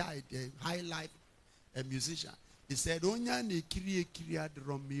before he died, a high life, a musician. He said, Onya ne kiri ekiri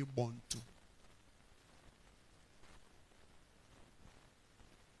adromi bontu.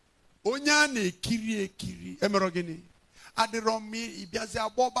 Onya ne kiri ekiri. Emerogini. Adromi, ibiazi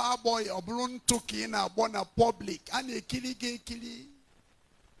aboba boy, oblun tuki na abona public. Ane kiri kiri.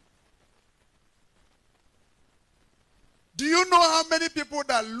 Do you know how many people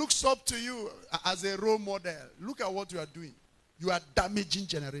that looks up to you as a role model? Look at what you are doing. You are damaging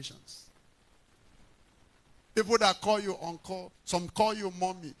generations. People that call you uncle, some call you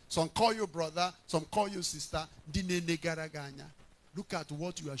mommy, some call you brother, some call you sister. Look at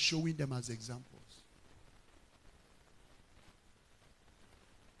what you are showing them as examples.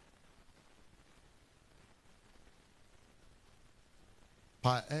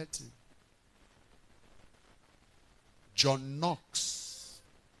 Piety. John Knox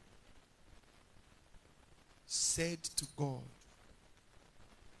said to God,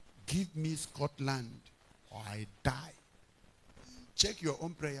 give me Scotland or I die. Check your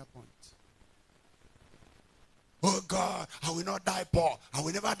own prayer point. Oh God, I will not die poor. I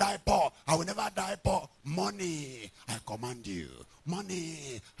will never die poor. I will never die poor. Money, I command you.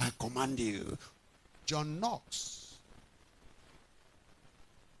 Money, I command you. John Knox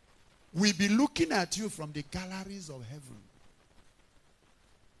will be looking at you from the galleries of heaven.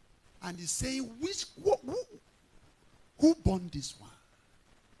 And he's saying, who born this one?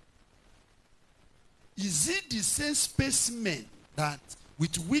 Is it the same specimen that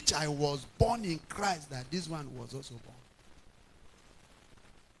with which I was born in Christ that this one was also born?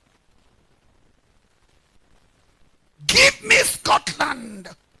 Give me Scotland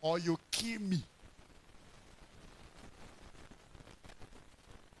or you kill me.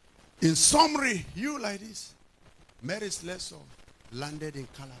 In summary, you like this. Mary Slessor landed in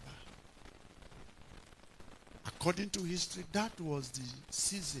Calabar. According to history, that was the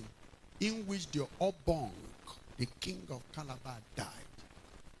season in which the Obong, the king of Calabar, died.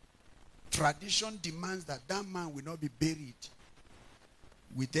 Tradition demands that that man will not be buried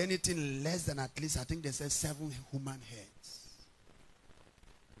with anything less than at least, I think they said 7 human heads.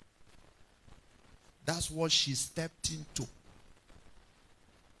 That's what she stepped into.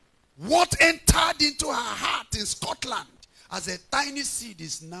 What entered into her heart in Scotland as a tiny seed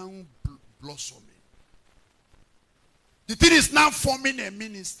is now blossoming. The thing is now forming a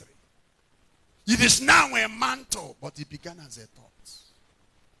ministry. It is now a mantle, but it began as a thought,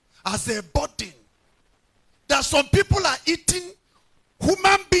 as a burden. That some people are eating,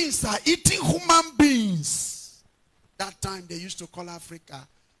 human beings are eating human beings. That time they used to call Africa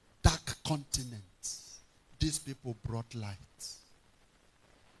dark continent. These people brought light.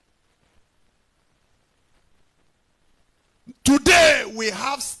 Today we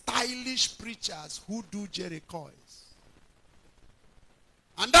have stylish preachers who do Jericho's.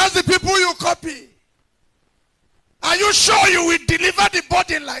 And that's the people you copy. Are you sure you will deliver the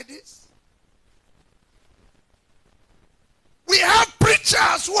burden like this? We have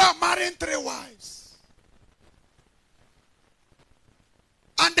preachers who are marrying 3 wives.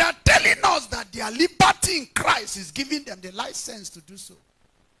 And they are telling us that their liberty in Christ is giving them the license to do so.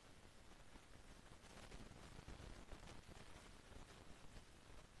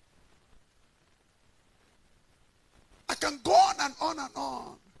 I can go on and on and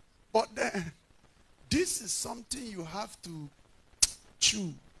on. But then, this is something you have to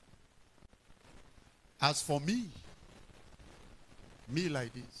chew. As for me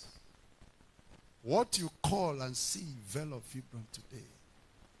like this, what you call and see Vale of Hebron today,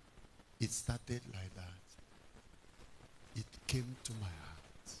 it started like that. It came to my heart.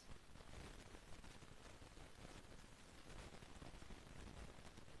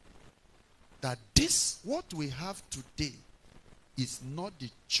 That this, what we have today, is not the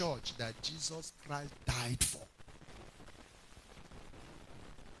church that Jesus Christ died for.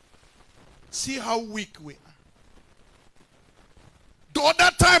 See how weak we are. The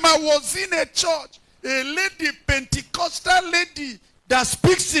other time I was in a church, a lady, Pentecostal lady, that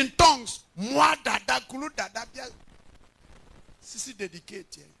speaks in tongues. Sisi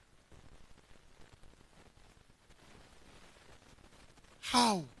dedicated.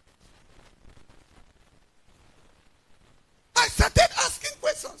 How? I started asking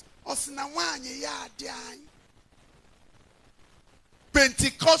questions.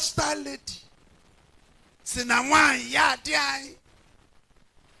 Pentecostal lady.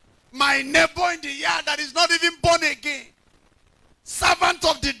 My neighbor in the yard that is not even born again. Servant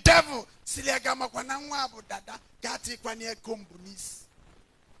of the devil.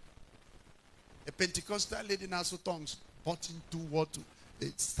 A Pentecostal lady in Aso tongues bought into what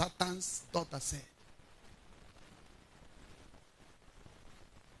Satan's daughter said.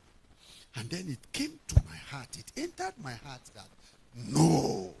 And then it came to my heart. It entered my heart that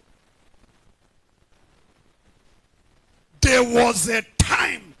no. There was a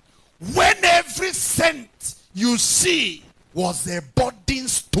time when every cent you see was a burden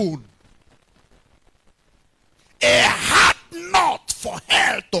stone. A hard nut for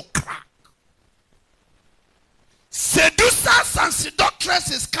hell to crack. Seducers and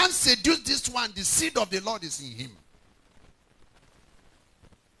seductresses can't seduce this one. The seed of the Lord is in him.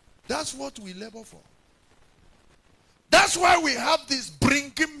 That's what we labor for. That's why we have this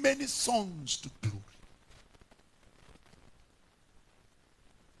bringing many sons to glory.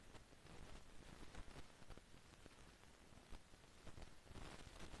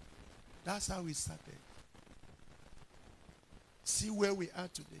 That's how we started. See where we are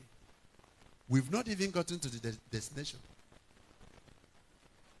today. We've not even gotten to the destination.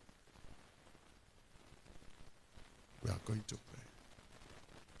 We are going to pray.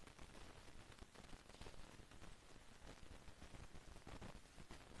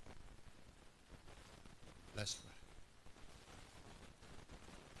 Let's pray.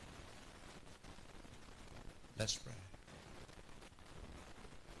 Let's pray.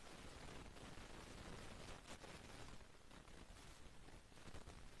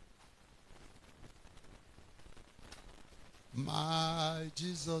 My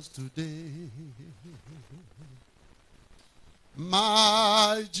Jesus today,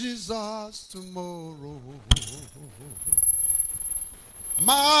 my Jesus tomorrow,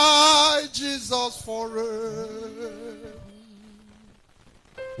 my Jesus forever,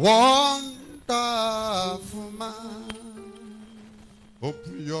 wonderful man,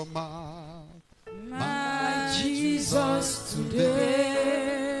 open your mouth. My Jesus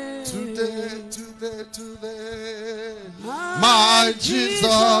today, today, my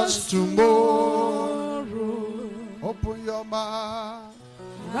Jesus tomorrow, open your mouth.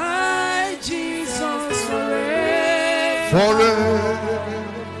 my Jesus forever,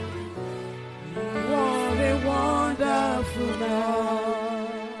 what a wonderful man.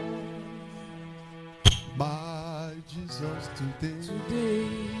 My Jesus today,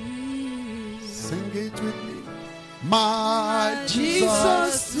 sing it with me. My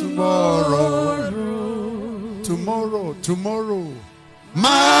Jesus tomorrow,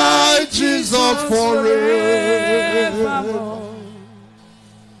 my Jesus forever.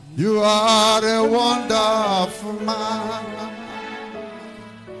 You are a wonderful man.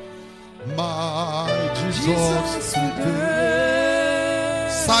 My Jesus today.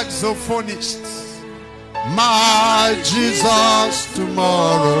 Saxophonists. My Jesus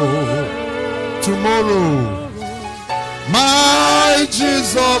tomorrow. My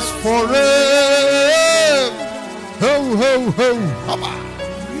Jesus forever. Ho, ho, ho.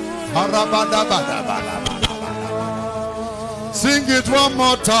 Sing it one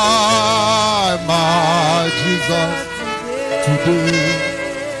more time. My Jesus today.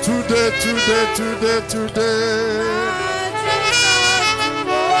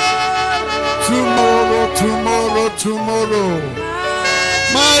 Tomorrow.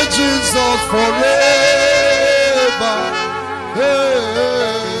 My Jesus forever. Hey.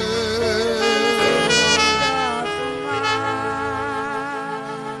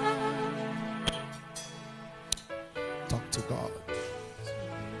 Talk to God.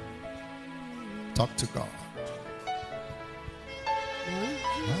 Talk to God.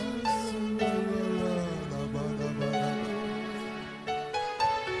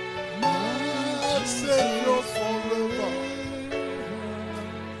 My Savior forever.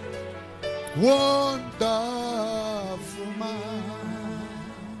 Wonderful man.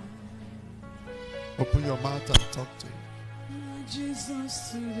 Open your mouth and talk to him.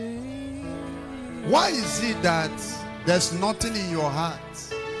 Jesus today. Why is it that there's nothing in your heart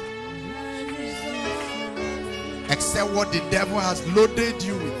except what the devil has loaded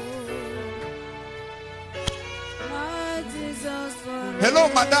you with? Hello,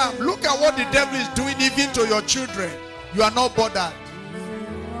 madam. Look at what the devil is doing even to your children. You are not bothered.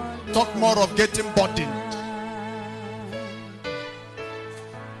 Talk more of getting burdened.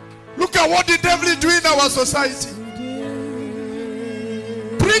 Look at what the devil is doing in our society.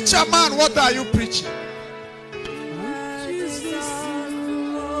 Preacher man, what are you preaching?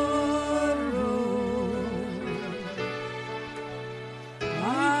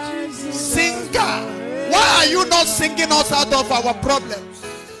 Singer, why are you not singing us out of our problems?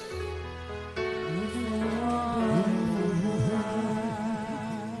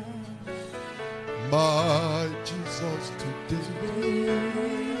 My Jesus today,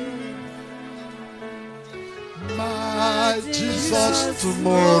 my Jesus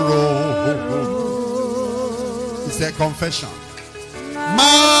tomorrow. It's a confession.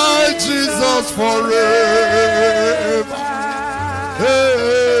 My Jesus forever. Hey.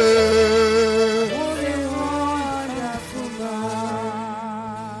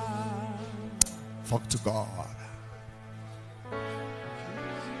 Talk to God.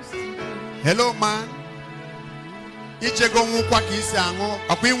 Hello, man. Ichego nwukwa ka isi anwụ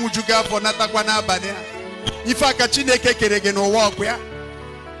akwa inwujuga afọ natakwa n'abalị a. Ife aka Chineke kere gị n'ụwa ọkụ ya.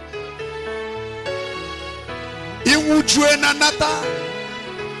 Inwujue na nata.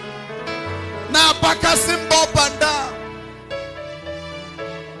 Na apakasị mba up and down.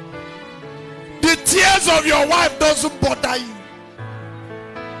 The tears of your wife doesn't bother you.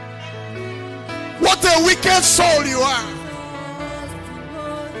 What a wicked soul you are.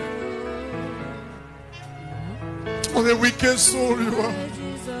 For the wicked soul you are.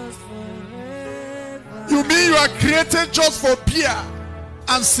 You mean you are created just for beer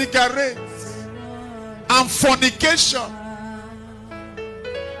and cigarettes and fornication?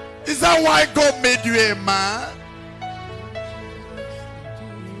 Is that why God made you a man?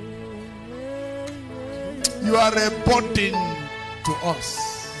 You are a burden to us.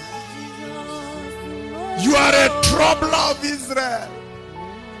 You are a troubler of Israel.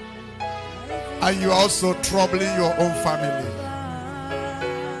 And you are also troubling your own family.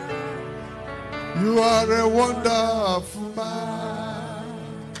 You are a wonderful man,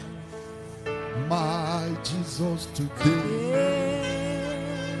 my Jesus today,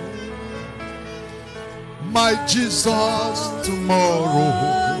 my Jesus tomorrow,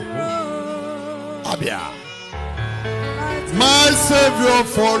 Abia, my Savior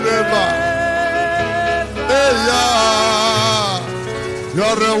forever. Hey, yeah.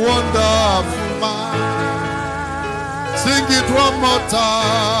 You're a wonderful man. Sing it one more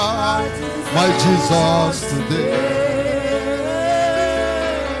time. My Jesus today,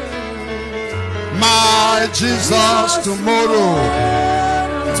 my Jesus tomorrow,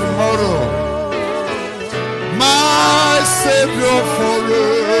 my Savior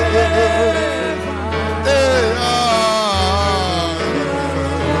forever. Hey,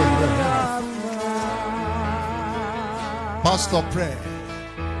 Pastor, pray.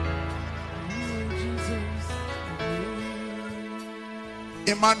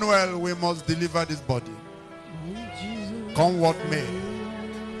 Emmanuel, we must deliver this body. Come what may.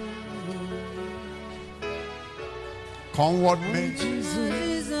 Come what may.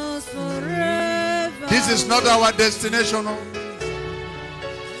 This is not our destination.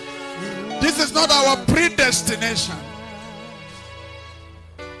 This is not our predestination.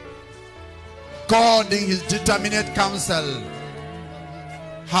 God in his determinate counsel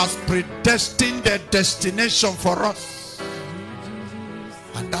has predestined a destination for us.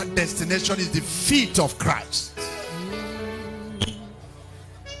 And that destination is the feet of Christ.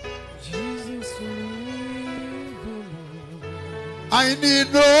 I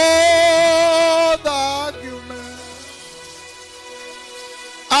need no other argument.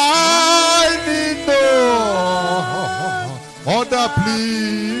 I need no other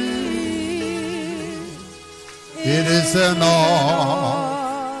plea. It is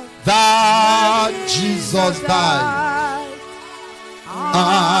enough that Jesus died.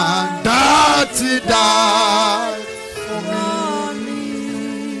 And that he died for me.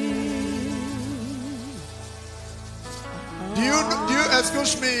 Do you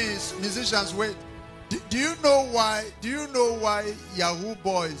excuse me, musicians, wait. Do you know why Yahoo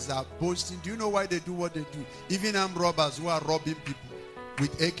boys are boasting? Do you know why they do what they do? Even armed robbers who are robbing people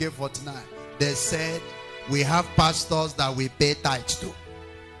with AK-49, they said, we have pastors that we pay tithes to.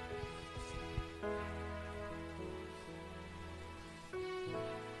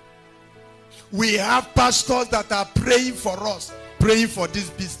 We have pastors that are praying for us, praying for this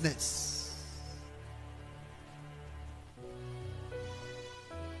business.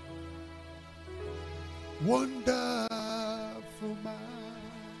 Wonderful man,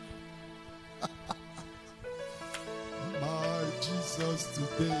 my Jesus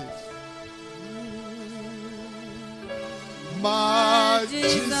today, my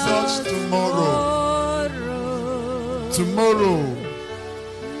Jesus tomorrow.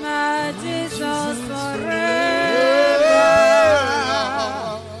 My Jesus forever.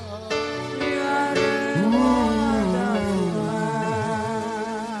 You are a wonderful man.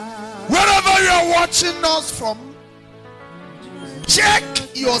 Wherever you are watching us from, check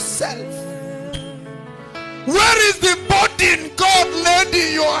yourself. Where is the burden God laid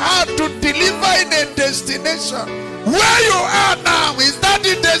in your heart to deliver in a destination? Where you are now, is that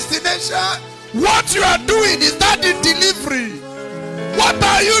the destination? What you are doing, is that the delivery? What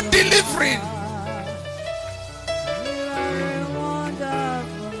are you delivering?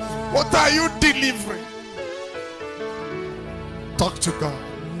 What are you delivering? Talk to God.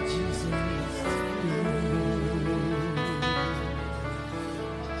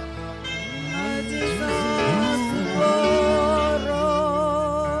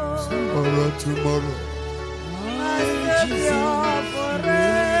 Tomorrow.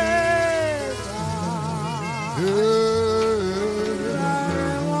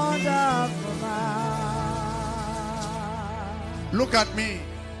 Look at me.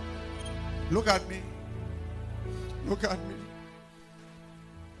 Look at me. Look at me.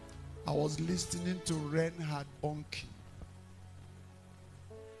 I was listening to Reinhard Bonnke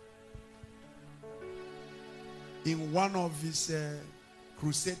in one of his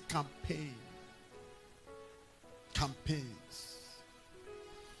crusade campaigns.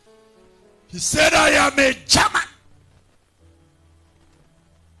 He said, I am a German.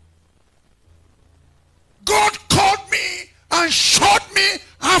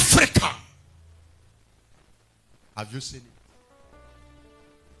 Have you seen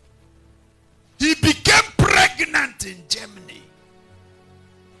it? He became pregnant in Germany.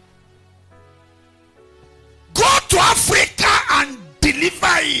 Go to Africa and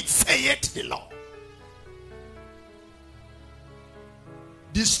deliver it, saith the Lord.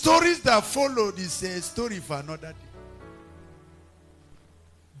 The stories that followed is a story for another day.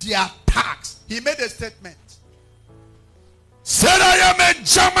 The attacks. He made a statement. Said, I am a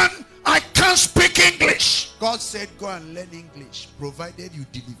German. I can't speak English. God said, go and learn English, provided you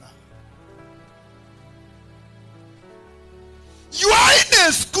deliver. You are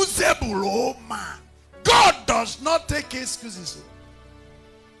inexcusable, oh man. God does not take excuses.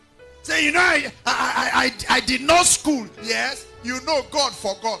 Say, you know, I did not school. Yes, you know God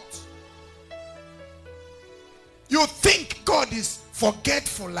forgot. You think God is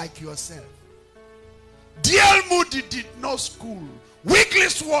forgetful like yourself. D.L. Moody did not school.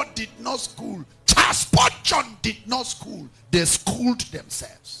 Wigglesworth did not school. Charles Spurgeon did not school. They schooled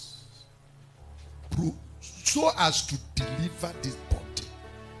themselves so as to deliver this body.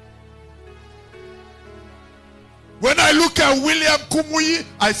 When I look at William Kumuyi,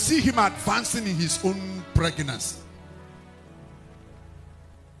 I see him advancing in his own pregnancy.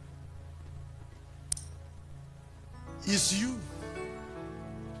 It's you.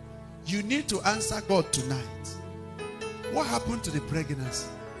 You need to answer God tonight. What happened to the pregnancy?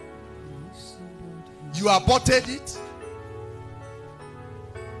 You aborted it?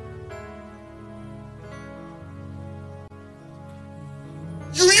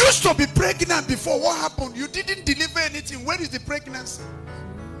 You used to be pregnant before. What happened? You didn't deliver anything. Where is the pregnancy?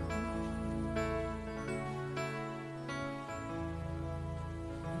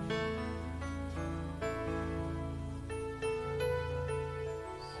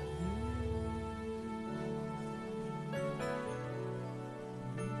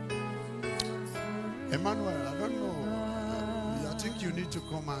 Emmanuel, I don't know. I think you need to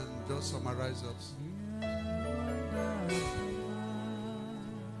come and just summarize us.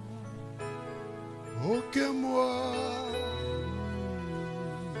 Okay, moi.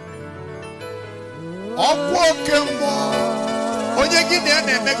 Okay, moi. Onye gị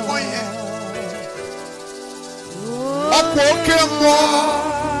na-eme kwa ihe. Okay, moi.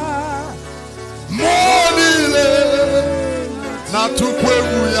 Monile na tukwe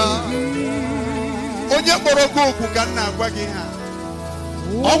ya. Onye kpọrọ gị okwu ka nna agwa gị ha.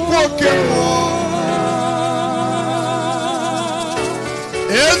 Okay, moi.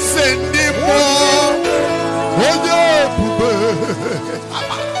 Ese ndị mmụọ onye ebube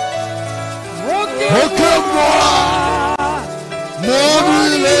oke mmụọ mmụọ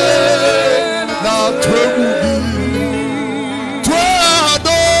niile na-atụ egwu gị tụọ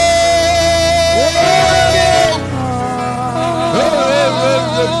adọ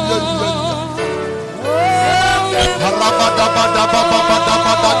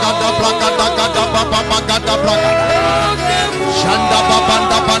Shanda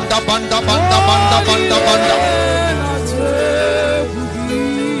banda banda banda banda banda banda banda.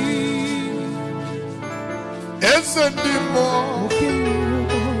 Esendimo,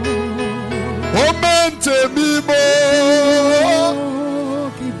 omente mimo,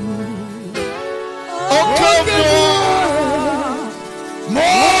 okemo,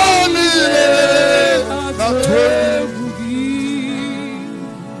 moni na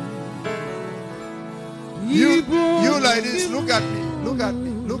You like this, look at me, look at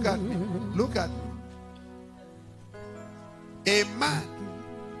me, look at me, look at me. A man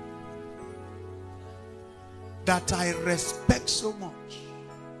that I respect so much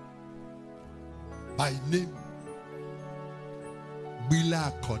by name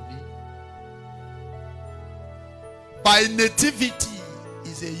Bila Koni. By nativity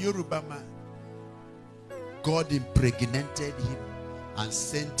is a Yoruba man. God impregnated him and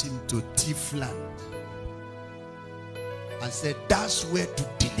sent him to Tifland and said, that's where to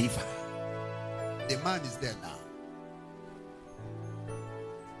deliver. The man is there now.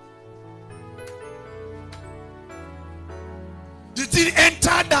 The thing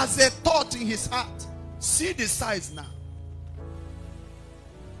entered as a thought in his heart. See the size now.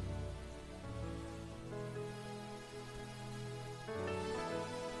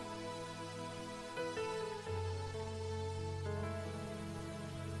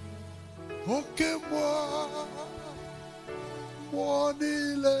 Okay,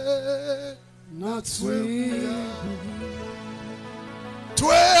 Monile, not sweet.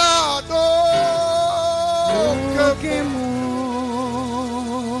 Tweado, okay,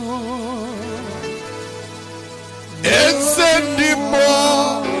 it's in the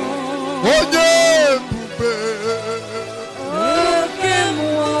more. Oye,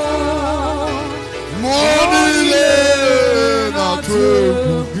 Monile.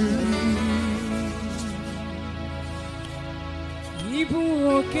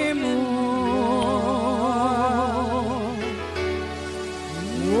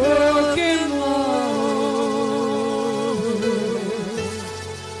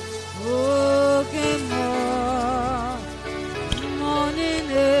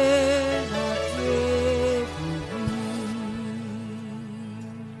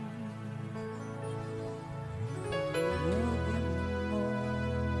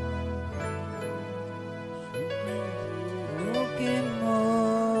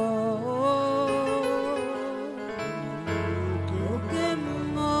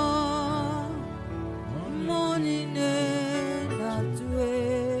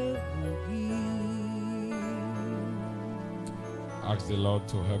 Ask the Lord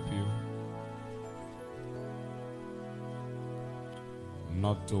to help you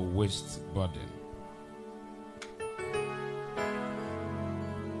not to waste burden.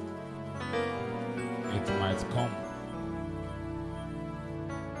 It might come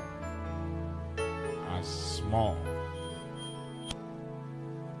as small,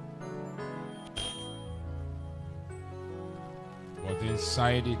 but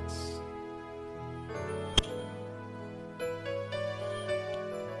inside it,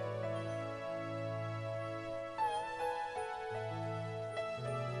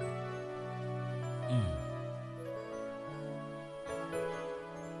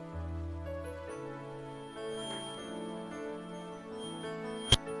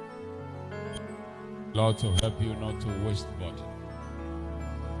 Lord, to help you not to waste burden.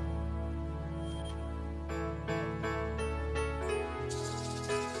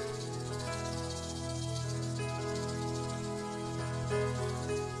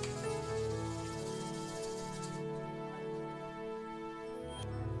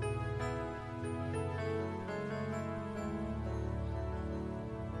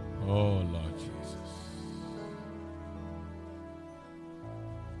 Oh, Lord Jesus.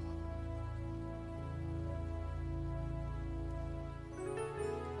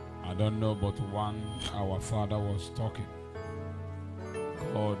 I don't know, but one, our father was talking.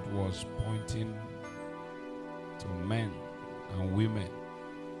 God was pointing to men and women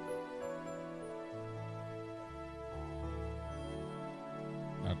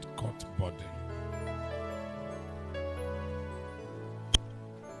that caught burden.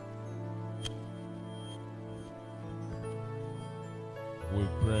 We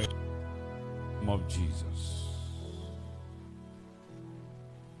pray in the name of Jesus.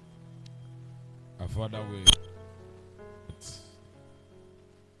 Our Father,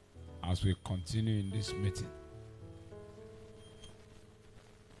 as we continue in this meeting,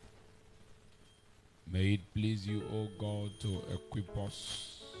 may it please you, O God, to equip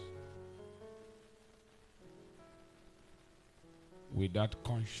us with that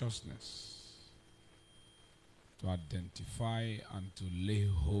consciousness to identify and to lay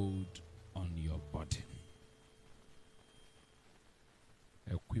hold on your burden.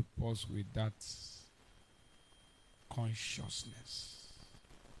 Equip us with that consciousness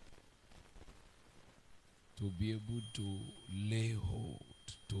to be able to lay hold,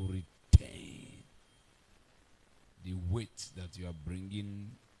 to retain the weight that you are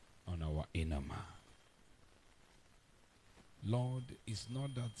bringing on our inner man. Lord, it's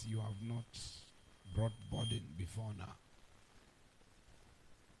not that you have not brought burden before now,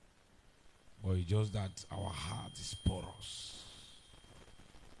 but it's just that our heart is porous.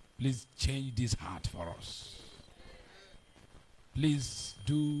 Please change this heart for us. Please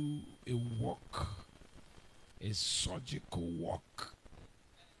do a work, a surgical work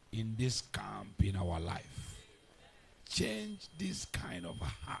in this camp in our life. Change this kind of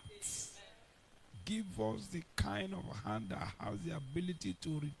heart. Give us the kind of hand that has the ability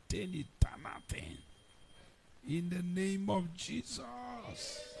to retain eternity. In the name of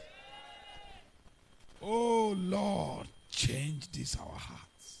Jesus. Oh Lord, change this our hearts.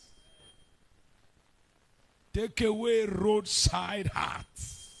 Take away roadside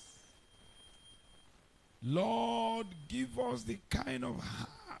hearts. Lord, give us the kind of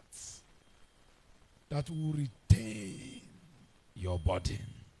hearts that will retain your burden.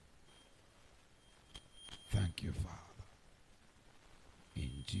 Thank you, Father.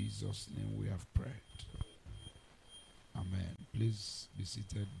 In Jesus' name we have prayed. Amen. Please be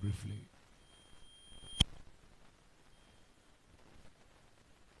seated briefly.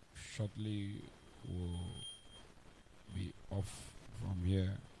 Shortly we'll be off from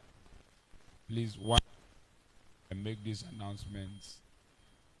here. Please, while I make these announcements,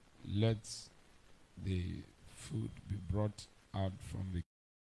 let the food be brought out from the